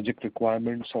your project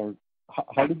requirements, or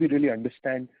how do we really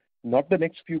understand, not the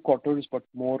next few quarters, but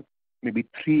more maybe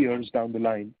 3 years down the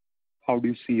line, how do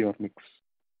you see your mix?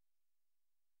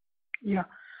 Yeah.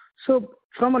 So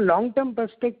from a long-term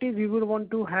perspective, we would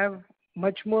want to have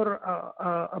much more,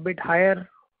 a bit higher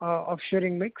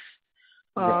offshoring mix.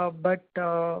 But,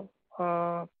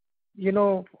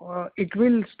 it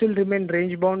will still remain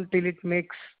range bound till it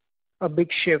makes a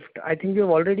big shift. I think we have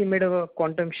already made a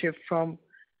quantum shift from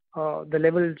the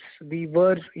levels we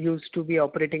were used to be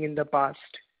operating in the past.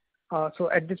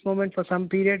 So at this moment, for some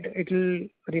period, it will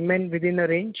remain within a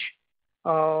range.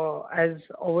 As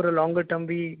over a longer term,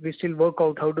 we still work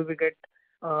out how do we get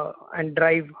and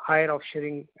drive higher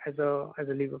offshoring as a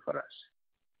lever for us.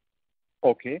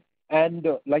 Okay. And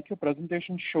like your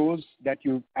presentation shows that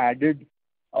you've added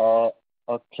a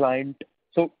client.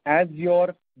 So as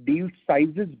your deal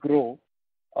sizes grow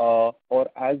or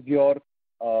as your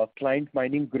client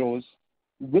mining grows,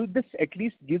 will this at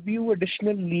least give you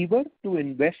additional lever to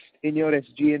invest in your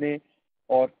SG&A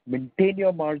or maintain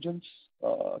your margins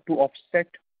to offset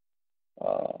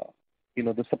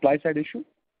the supply side issue?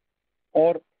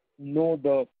 Or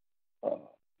no,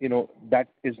 that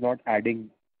is not adding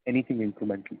anything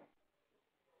incremental?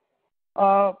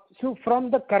 So from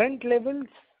the current levels,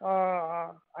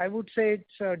 I would say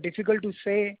it's difficult to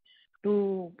say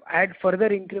to add further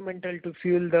incremental to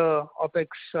fuel the OPEX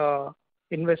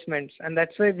investments. And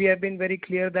that's why we have been very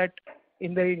clear that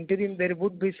in the interim, there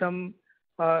would be some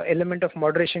element of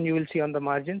moderation you will see on the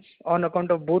margins on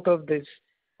account of both of this,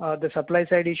 the supply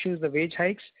side issues, the wage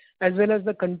hikes, as well as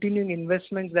the continuing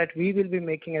investments that we will be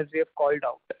making as we have called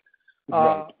out.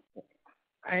 Right.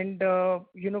 And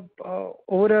over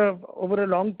a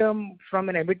long term, from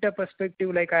an EBITDA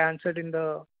perspective, like I answered in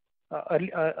the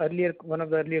one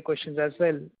of the earlier questions as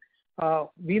well,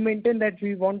 we maintain that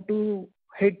we want to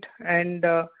hit and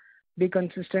be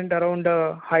consistent around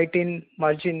a high-teen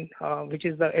margin, which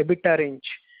is the EBITDA range,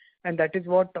 and that is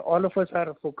what all of us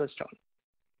are focused on.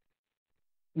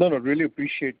 No, really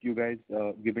appreciate you guys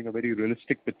giving a very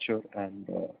realistic picture and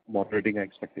moderating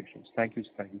expectations. Thank you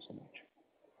so much.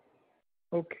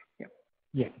 Okay.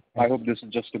 Yeah. I hope this is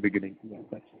just a beginning. Yeah,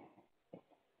 that's it.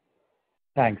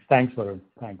 Thanks, Varun.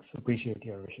 Thanks. Appreciate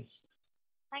your wishes.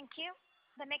 Thank you.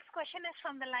 The next question is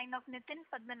from the line of Nitin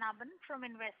Padmanabhan from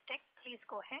Investec. Please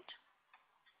go ahead.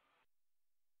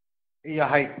 Yeah,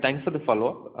 hi. Thanks for the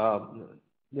follow-up.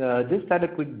 Just had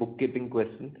a quick bookkeeping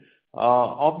question.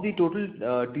 Of the total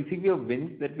TCV of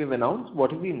wins that we've announced,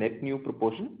 what is the net new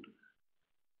proportion?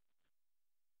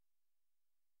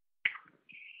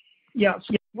 Yeah,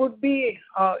 so it would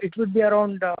be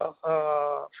around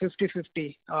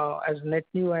 50-50 as net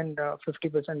new and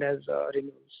 50% as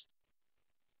renewals.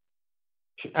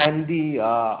 And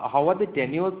how are the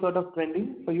tenures sort of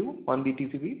trending for you on the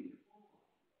TCV?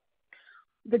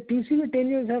 The TCV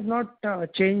tenures have not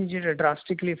changed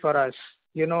drastically for us.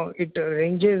 It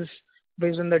ranges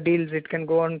based on the deals. It can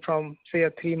go on from, say,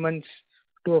 a 3 months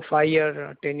to a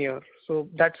 5-year tenure. So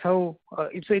that's how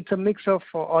it's a mix of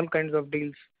all kinds of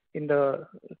deals in the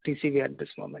TCV at this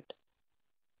moment.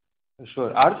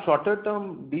 Sure. Are shorter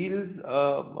term deals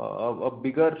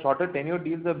shorter tenure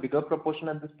deals a bigger proportion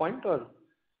at this point, or?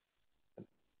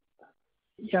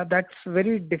 Yeah, that's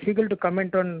very difficult to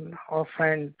comment on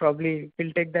offhand. Probably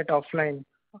we'll take that offline.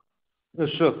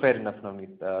 Sure, fair enough,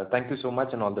 Navneet. Thank you so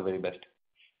much and all the very best.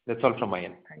 That's all from my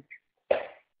end. Thank you.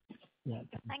 Yeah,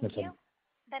 Thank you.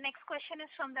 The next question is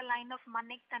from the line of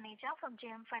Manik Taneja from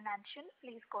JM Financial.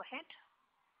 Please go ahead.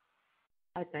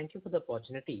 Hi, thank you for the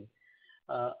opportunity.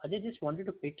 I just wanted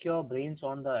to pick your brains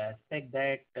on the aspect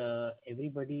that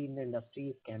everybody in the industry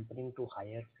is campaigning to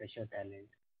hire fresher talent.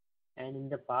 And in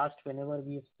the past, whenever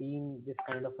we've seen this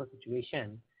kind of a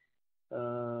situation,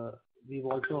 we've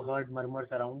also heard murmurs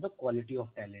around the quality of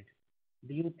talent.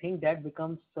 Do you think that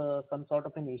becomes some sort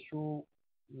of an issue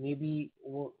maybe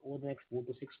over the next 4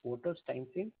 to 6 quarters time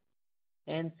frame?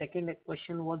 And second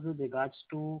question was with regards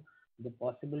to the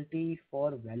possibility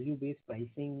for value-based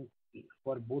pricing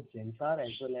for both Zensar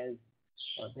as well as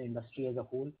the industry as a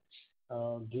whole,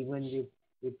 given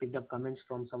we picked up comments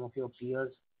from some of your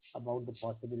peers about the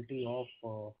possibility of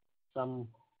some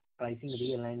pricing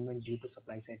realignment due to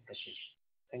supply side pressures.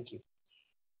 Thank you.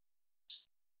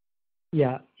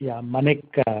 Yeah, Manik.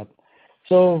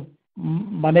 So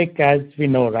Manik, as we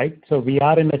know, right? So we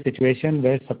are in a situation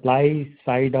where supply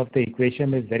side of the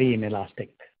equation is very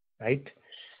inelastic, right?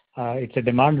 It's a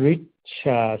demand-rich,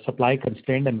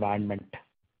 supply-constrained environment,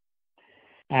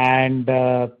 and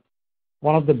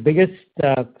one of the biggest.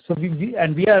 So we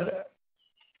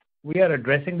are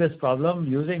addressing this problem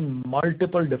using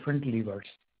multiple different levers,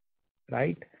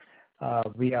 right?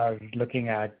 We are looking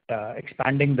at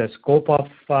expanding the scope of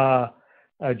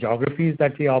geographies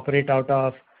that we operate out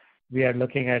of. We are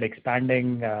looking at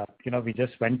expanding. We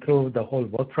just went through the whole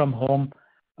work from home.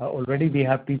 Already we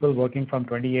have people working from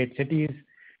 28 cities.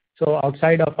 So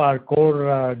outside of our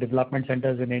core development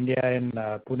centers in India, in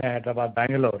Pune, Hyderabad,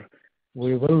 Bangalore,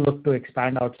 we will look to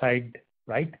expand outside,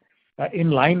 right? In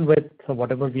line with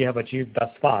whatever we have achieved thus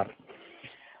far.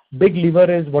 Big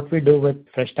lever is what we do with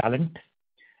fresh talent.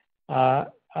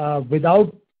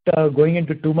 Without going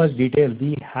into too much detail,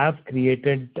 we have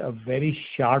created a very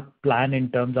sharp plan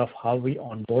in terms of how we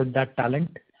onboard that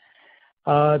talent.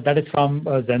 That is from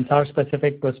a Zensar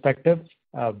specific perspective.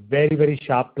 A very, very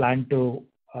sharp plan to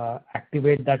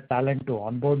activate that talent, to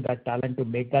onboard that talent, to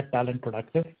make that talent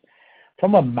productive.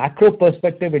 From a macro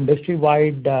perspective,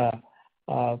 industry-wide,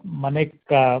 Manik,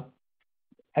 I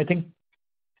think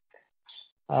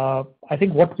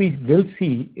what we will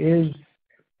see is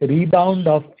rebound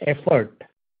of effort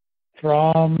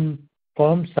from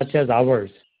firms such as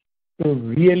ours to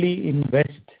really invest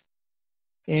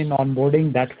in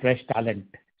onboarding that fresh talent.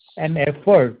 An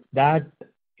effort that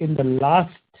in the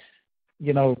last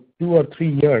 2 or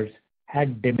 3 years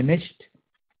had diminished,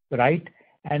 right?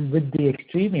 And with the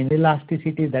extreme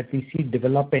inelasticity that we see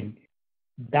developing,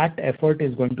 that effort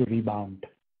is going to rebound,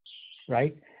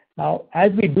 right? Now,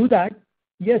 as we do that,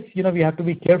 yes, we have to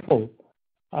be careful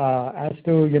as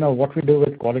to what we do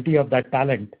with quality of that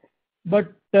talent.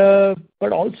 But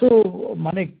also,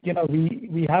 Manik,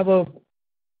 we have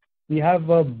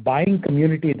a buying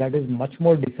community that is much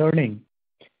more discerning,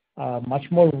 much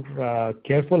more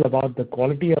careful about the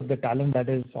quality of the talent that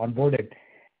is onboarded.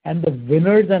 And the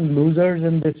winners and losers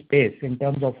in this space, in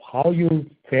terms of how you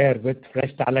fare with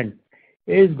fresh talent,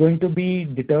 is going to be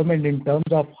determined in terms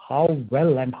of how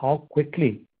well and how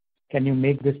quickly can you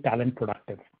make this talent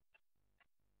productive.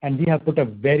 And we have put a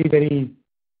very, very,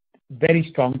 very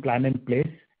strong plan in place.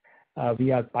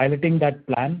 We are piloting that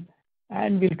plan,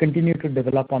 and we'll continue to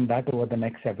develop on that over the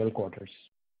next several quarters.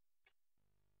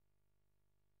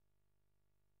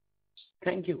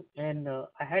 Thank you. And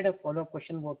I had a follow-up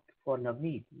question for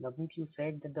Navneet. Navneet, you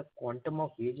said that the quantum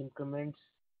of wage increments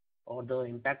or the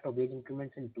impact of wage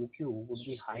increments in 2Q would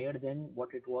be higher than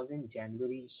what it was in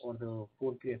January or the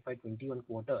 4Q FY21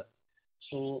 quarter.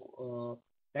 So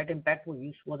that impact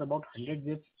was about 100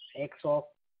 bps x of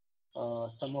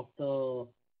some of the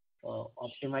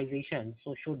optimization.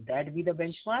 So should that be the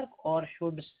benchmark, or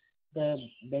should the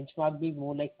benchmark be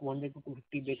more like 200 to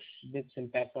 250 bps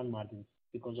impact on margins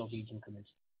because of wage increments?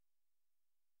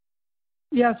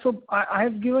 Yeah, so I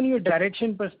have given you a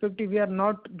direction perspective. We are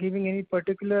not giving any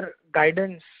particular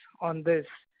guidance on this.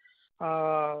 We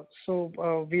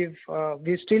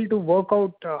still to work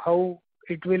out how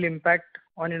it will impact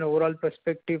on an overall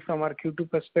perspective from our Q2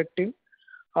 perspective.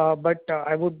 But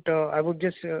I would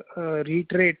just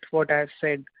reiterate what I have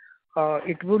said.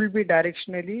 It will be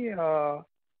directionally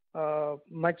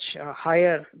much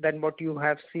higher than what you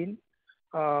have seen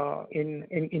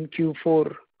in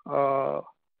Q4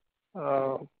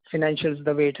 financials,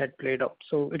 the way it had played out.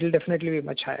 So it will definitely be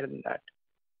much higher than that.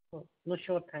 No,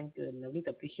 sure. Thank you, Navneet.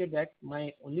 Appreciate that.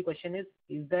 My only question is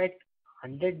that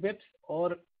 100 bps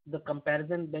or the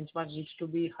comparison benchmark needs to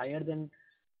be higher than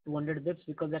 200 bps,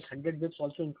 because that 100 bps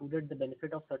also included the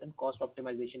benefit of certain cost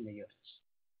optimization measures?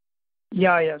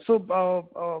 Yeah. So,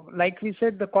 like we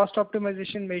said, the cost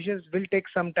optimization measures will take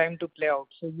some time to play out.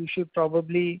 So you should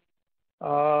probably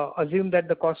assume that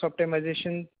the cost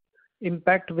optimization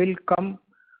impact will come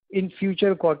in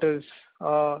future quarters,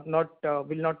 will not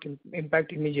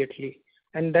impact immediately.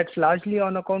 And that's largely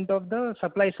on account of the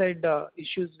supply side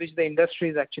issues which the industry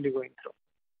is actually going through.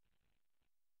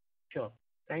 Sure.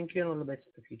 Thank you, and all the best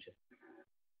for the future.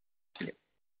 Yeah.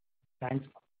 Thanks.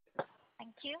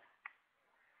 Thank you.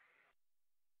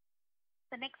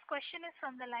 The next question is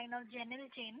from the line of Janil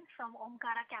Jain from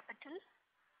Omkara Capital.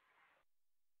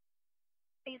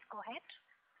 Please go ahead.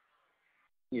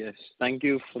 Yes, thank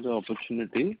you for the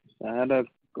opportunity. I had a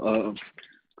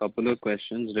couple of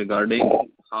questions regarding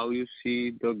how you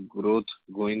see the growth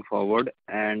going forward,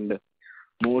 and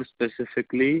more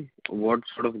specifically, what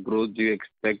sort of growth do you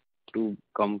expect to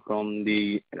come from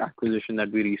the acquisition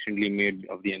that we recently made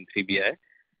of the N3BI?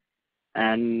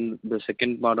 And the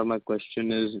second part of my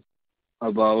question is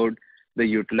about the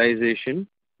utilization.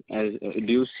 Do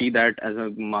you see that as a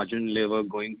margin lever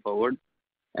going forward?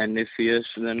 And if yes,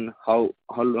 then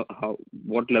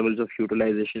what levels of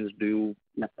utilizations do you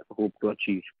hope to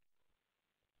achieve?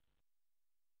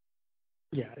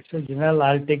 Yeah, so Janil,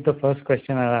 I'll take the first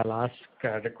question, and I'll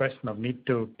request Navneet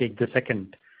to take the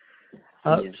second.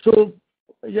 Yes. So,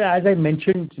 yeah, as I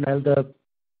mentioned, Janil,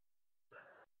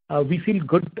 we feel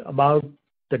good about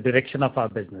the direction of our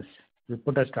business. We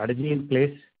put a strategy in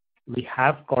place. We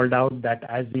have called out that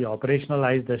as we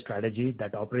operationalize the strategy,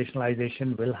 that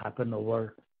operationalization will happen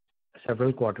over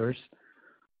several quarters.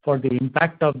 For the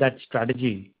impact of that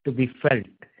strategy to be felt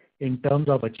in terms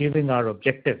of achieving our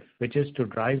objective, which is to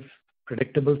drive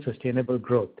predictable, sustainable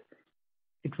growth,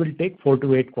 it will take 4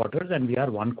 to 8 quarters, and we are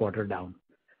 1 quarter down.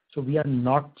 So we are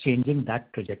not changing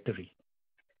that trajectory.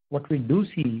 What we do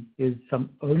see is some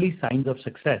early signs of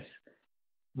success,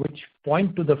 which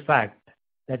point to the fact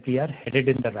that we are headed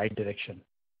in the right direction,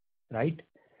 right?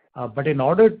 But in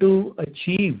order to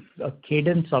achieve a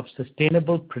cadence of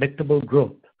sustainable, predictable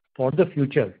growth for the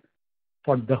future,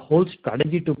 for the whole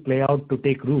strategy to play out, to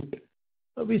take root,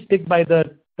 we stick by by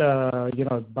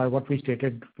what we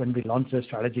stated when we launched the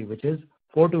strategy, which is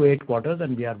 4 to 8 quarters,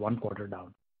 and we are 1 quarter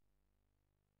down.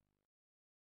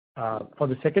 For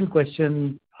the second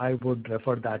question, I would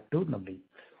refer that to Navneet.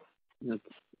 Yes.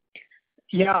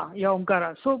 Yeah,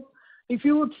 Omkara. So if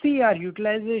you would see our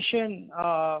utilization,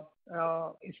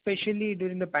 especially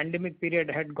during the pandemic period,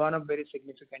 had gone up very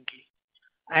significantly.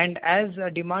 And as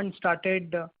demand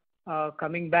started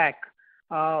coming back,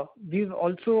 we've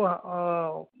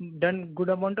also done good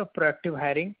amount of proactive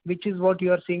hiring, which is what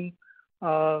you are seeing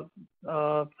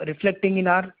reflecting in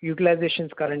our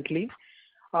utilizations currently.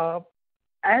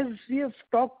 As we have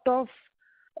talked of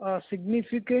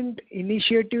significant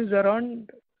initiatives around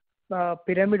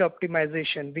pyramid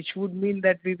optimization, which would mean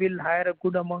that we will hire a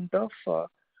good amount of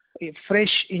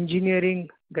fresh engineering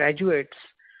graduates,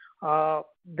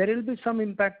 there will be some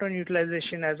impact on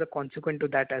utilization as a consequence to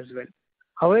that as well.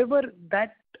 However,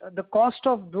 that the cost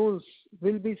of those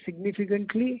will be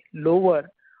significantly lower.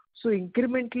 So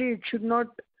incrementally, it should not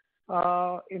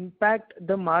impact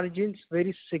the margins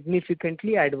very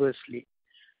significantly adversely.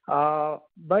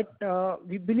 But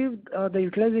we believe the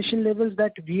utilization levels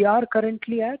that we are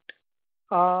currently at,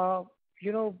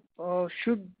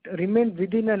 should remain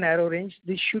within a narrow range.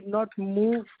 This should not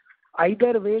move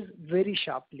either ways very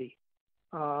sharply.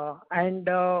 That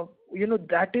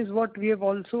is what we have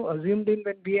also assumed in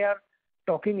when we are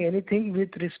talking anything with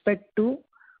respect to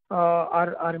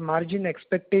our margin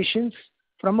expectations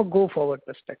from a go-forward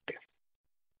perspective.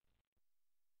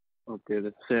 Okay,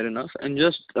 that's fair enough. And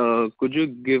just could you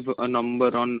give a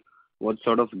number on what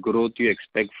sort of growth you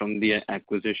expect from the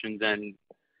acquisitions, and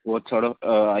what sort of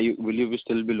will you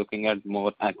still be looking at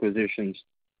more acquisitions?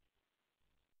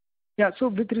 Yeah. So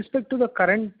with respect to the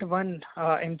current one,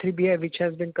 M3BI, which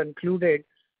has been concluded,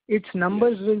 its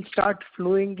numbers will start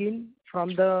flowing in from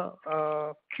the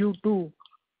Q2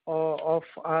 of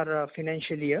our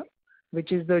financial year,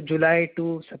 which is the July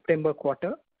to September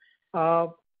quarter.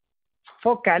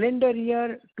 For calendar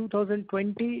year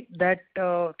 2020, that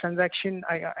transaction,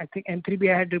 I think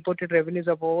M3BI had reported revenues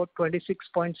of over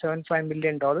 $26.75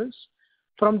 million.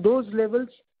 From those levels,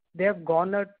 they have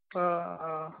gone up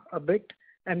a bit,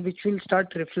 and which will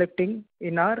start reflecting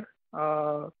in our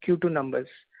Q2 numbers.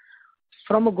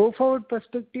 From a go-forward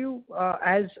perspective,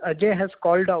 as Ajay has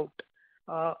called out,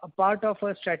 a part of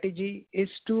our strategy is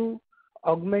to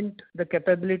augment the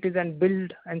capabilities and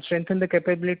build and strengthen the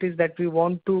capabilities that we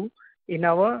want to in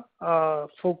our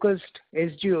focused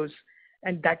SGOs.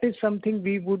 And that is something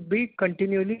we would be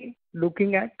continually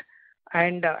looking at.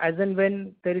 And as and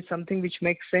when there is something which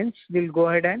makes sense, we'll go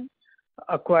ahead and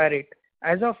acquire it.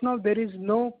 As of now, there is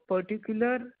no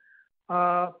particular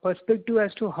perspective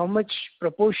as to how much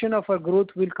proportion of our growth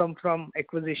will come from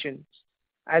acquisitions.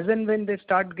 As and when they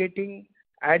start getting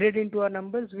added into our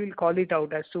numbers, we'll call it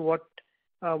out as to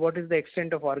what is the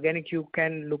extent of organic you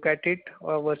can look at it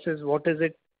versus what is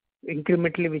it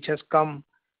incrementally which has come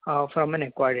from an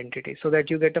acquired entity, so that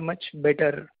you get a much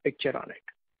better picture on it.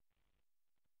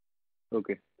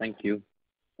 Okay, thank you.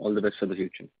 All the best for the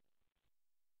future.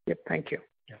 Yep, thank you.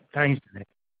 Yeah, thanks.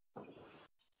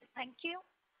 Thank you.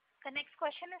 The next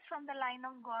question is from the line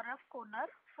of Gaurav Konar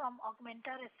from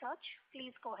Augmenta Research.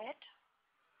 Please go ahead.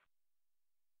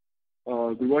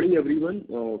 Good morning, everyone.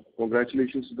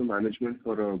 Congratulations to the management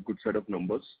for a good set of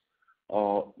numbers.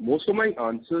 Most of my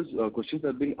questions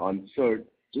have been answered.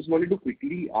 Just wanted to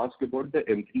quickly ask about the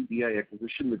M3BI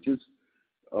acquisition, which is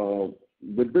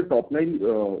with the top line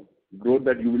growth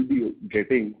that you will be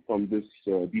getting from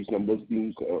these numbers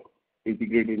being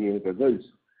integrated in your results.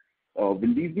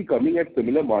 Will these be coming at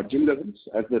similar margin levels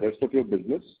as the rest of your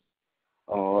business?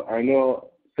 And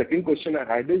second question I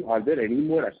had is, are there any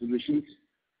more acquisitions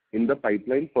in the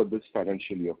pipeline for this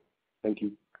financial year? Thank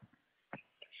you.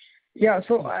 Yeah,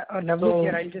 so Navneet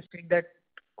here, I'll just take that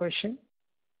question.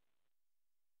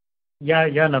 Yeah,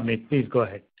 Navneet, please go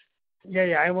ahead. Yeah,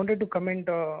 I wanted to comment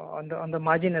on the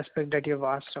margin aspect that you've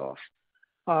asked of.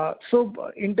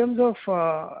 So in terms of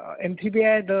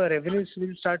M3BI, the revenues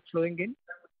will start flowing in.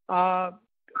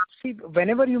 See,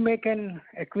 whenever you make an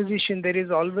acquisition, there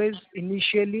is always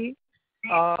initially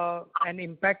an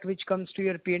impact which comes to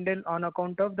your P&L on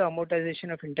account of the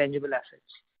amortization of intangible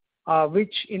assets,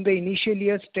 which in the initial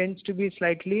years tends to be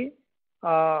slightly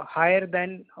higher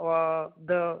than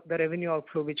the revenue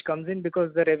outflow which comes in,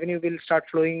 because the revenue will start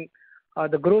flowing,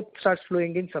 the growth starts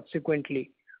flowing in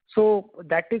subsequently. So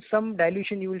that is some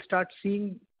dilution you will start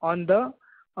seeing on the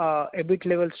EBIT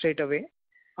level straight away.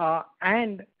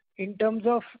 And in terms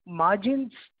of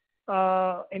margins,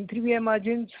 M3BI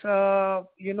margins,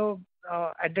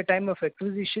 at the time of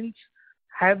acquisitions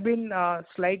have been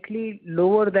slightly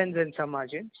lower than Zensar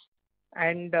margins.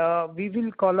 And we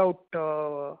will call out,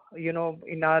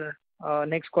 in our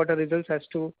next quarter results as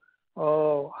to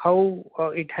how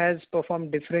it has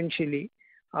performed differentially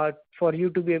for you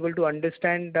to be able to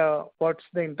understand what's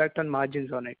the impact on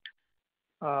margins on it.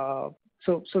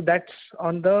 So that's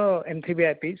on the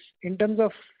M3BI piece. In terms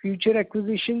of future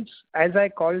acquisitions, as I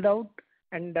called out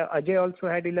and Ajay also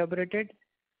had elaborated,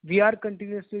 we are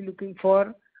continuously looking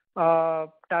for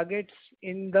targets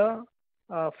in the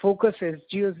focus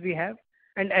SGOs we have.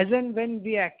 And as and when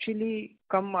we actually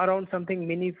come around something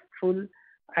meaningful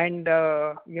and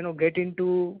get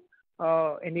into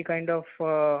any kind of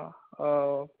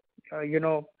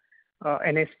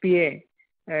an SPA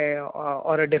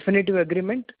or a definitive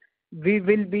agreement, we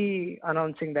will be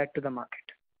announcing that to the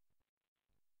market.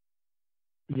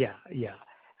 Yeah.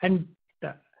 And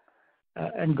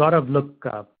Gaurav, look,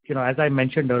 as I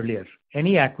mentioned earlier,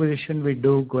 any acquisition we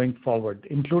do going forward,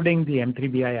 including the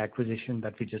M3BI acquisition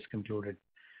that we just concluded,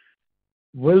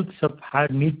 will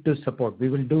need to support. We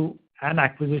will do an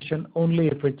acquisition only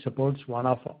if it supports one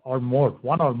or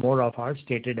more of our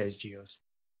stated SGOs.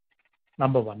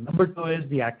 Number one. Number two is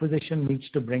the acquisition needs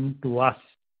to bring to us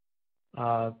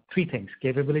three things: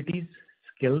 capabilities,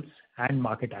 skills, and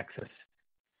market access.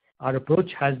 Our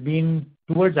approach has been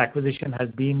towards acquisition has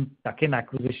been tuck-in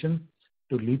acquisition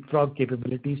to leapfrog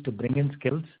capabilities, to bring in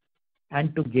skills,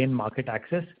 and to gain market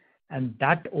access. And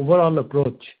that overall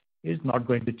approach is not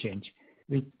going to change.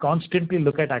 We constantly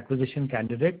look at acquisition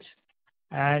candidates,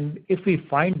 and if we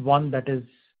find one that is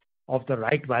of the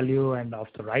right value and of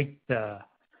the right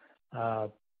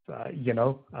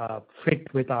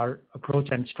fit with our approach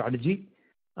and strategy,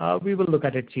 we will look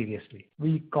at it seriously.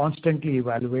 We constantly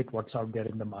evaluate what's out there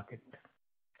in the market.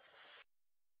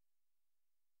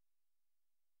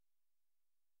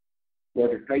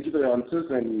 Got it. Thank you for the answers,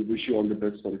 and wish you all the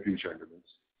best for the future endeavors.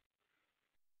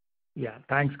 Yeah,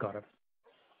 thanks, Gaurav.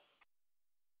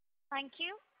 Thank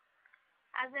you.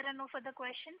 As there are no further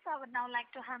questions, I would now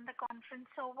like to hand the conference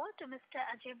over to Mr.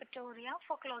 Ajay Batoria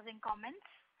for closing comments.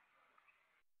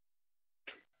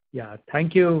 Yeah,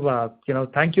 thank you.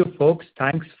 Thank you, folks.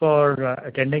 Thanks for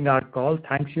attending our call.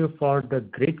 Thanks you for the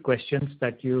great questions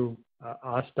that you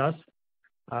asked us.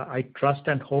 I trust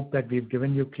and hope that we've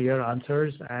given you clear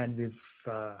answers, and we've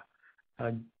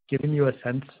given you a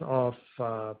sense of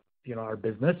our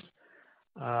business.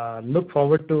 Look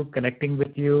forward to connecting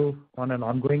with you on an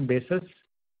ongoing basis,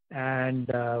 and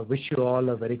wish you all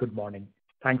a very good morning.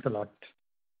 Thanks a lot.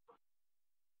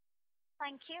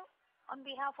 Thank you. On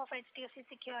behalf of HDFC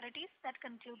Securities, that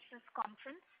concludes this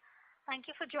conference. Thank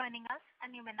you for joining us,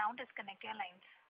 and you may now disconnect your lines.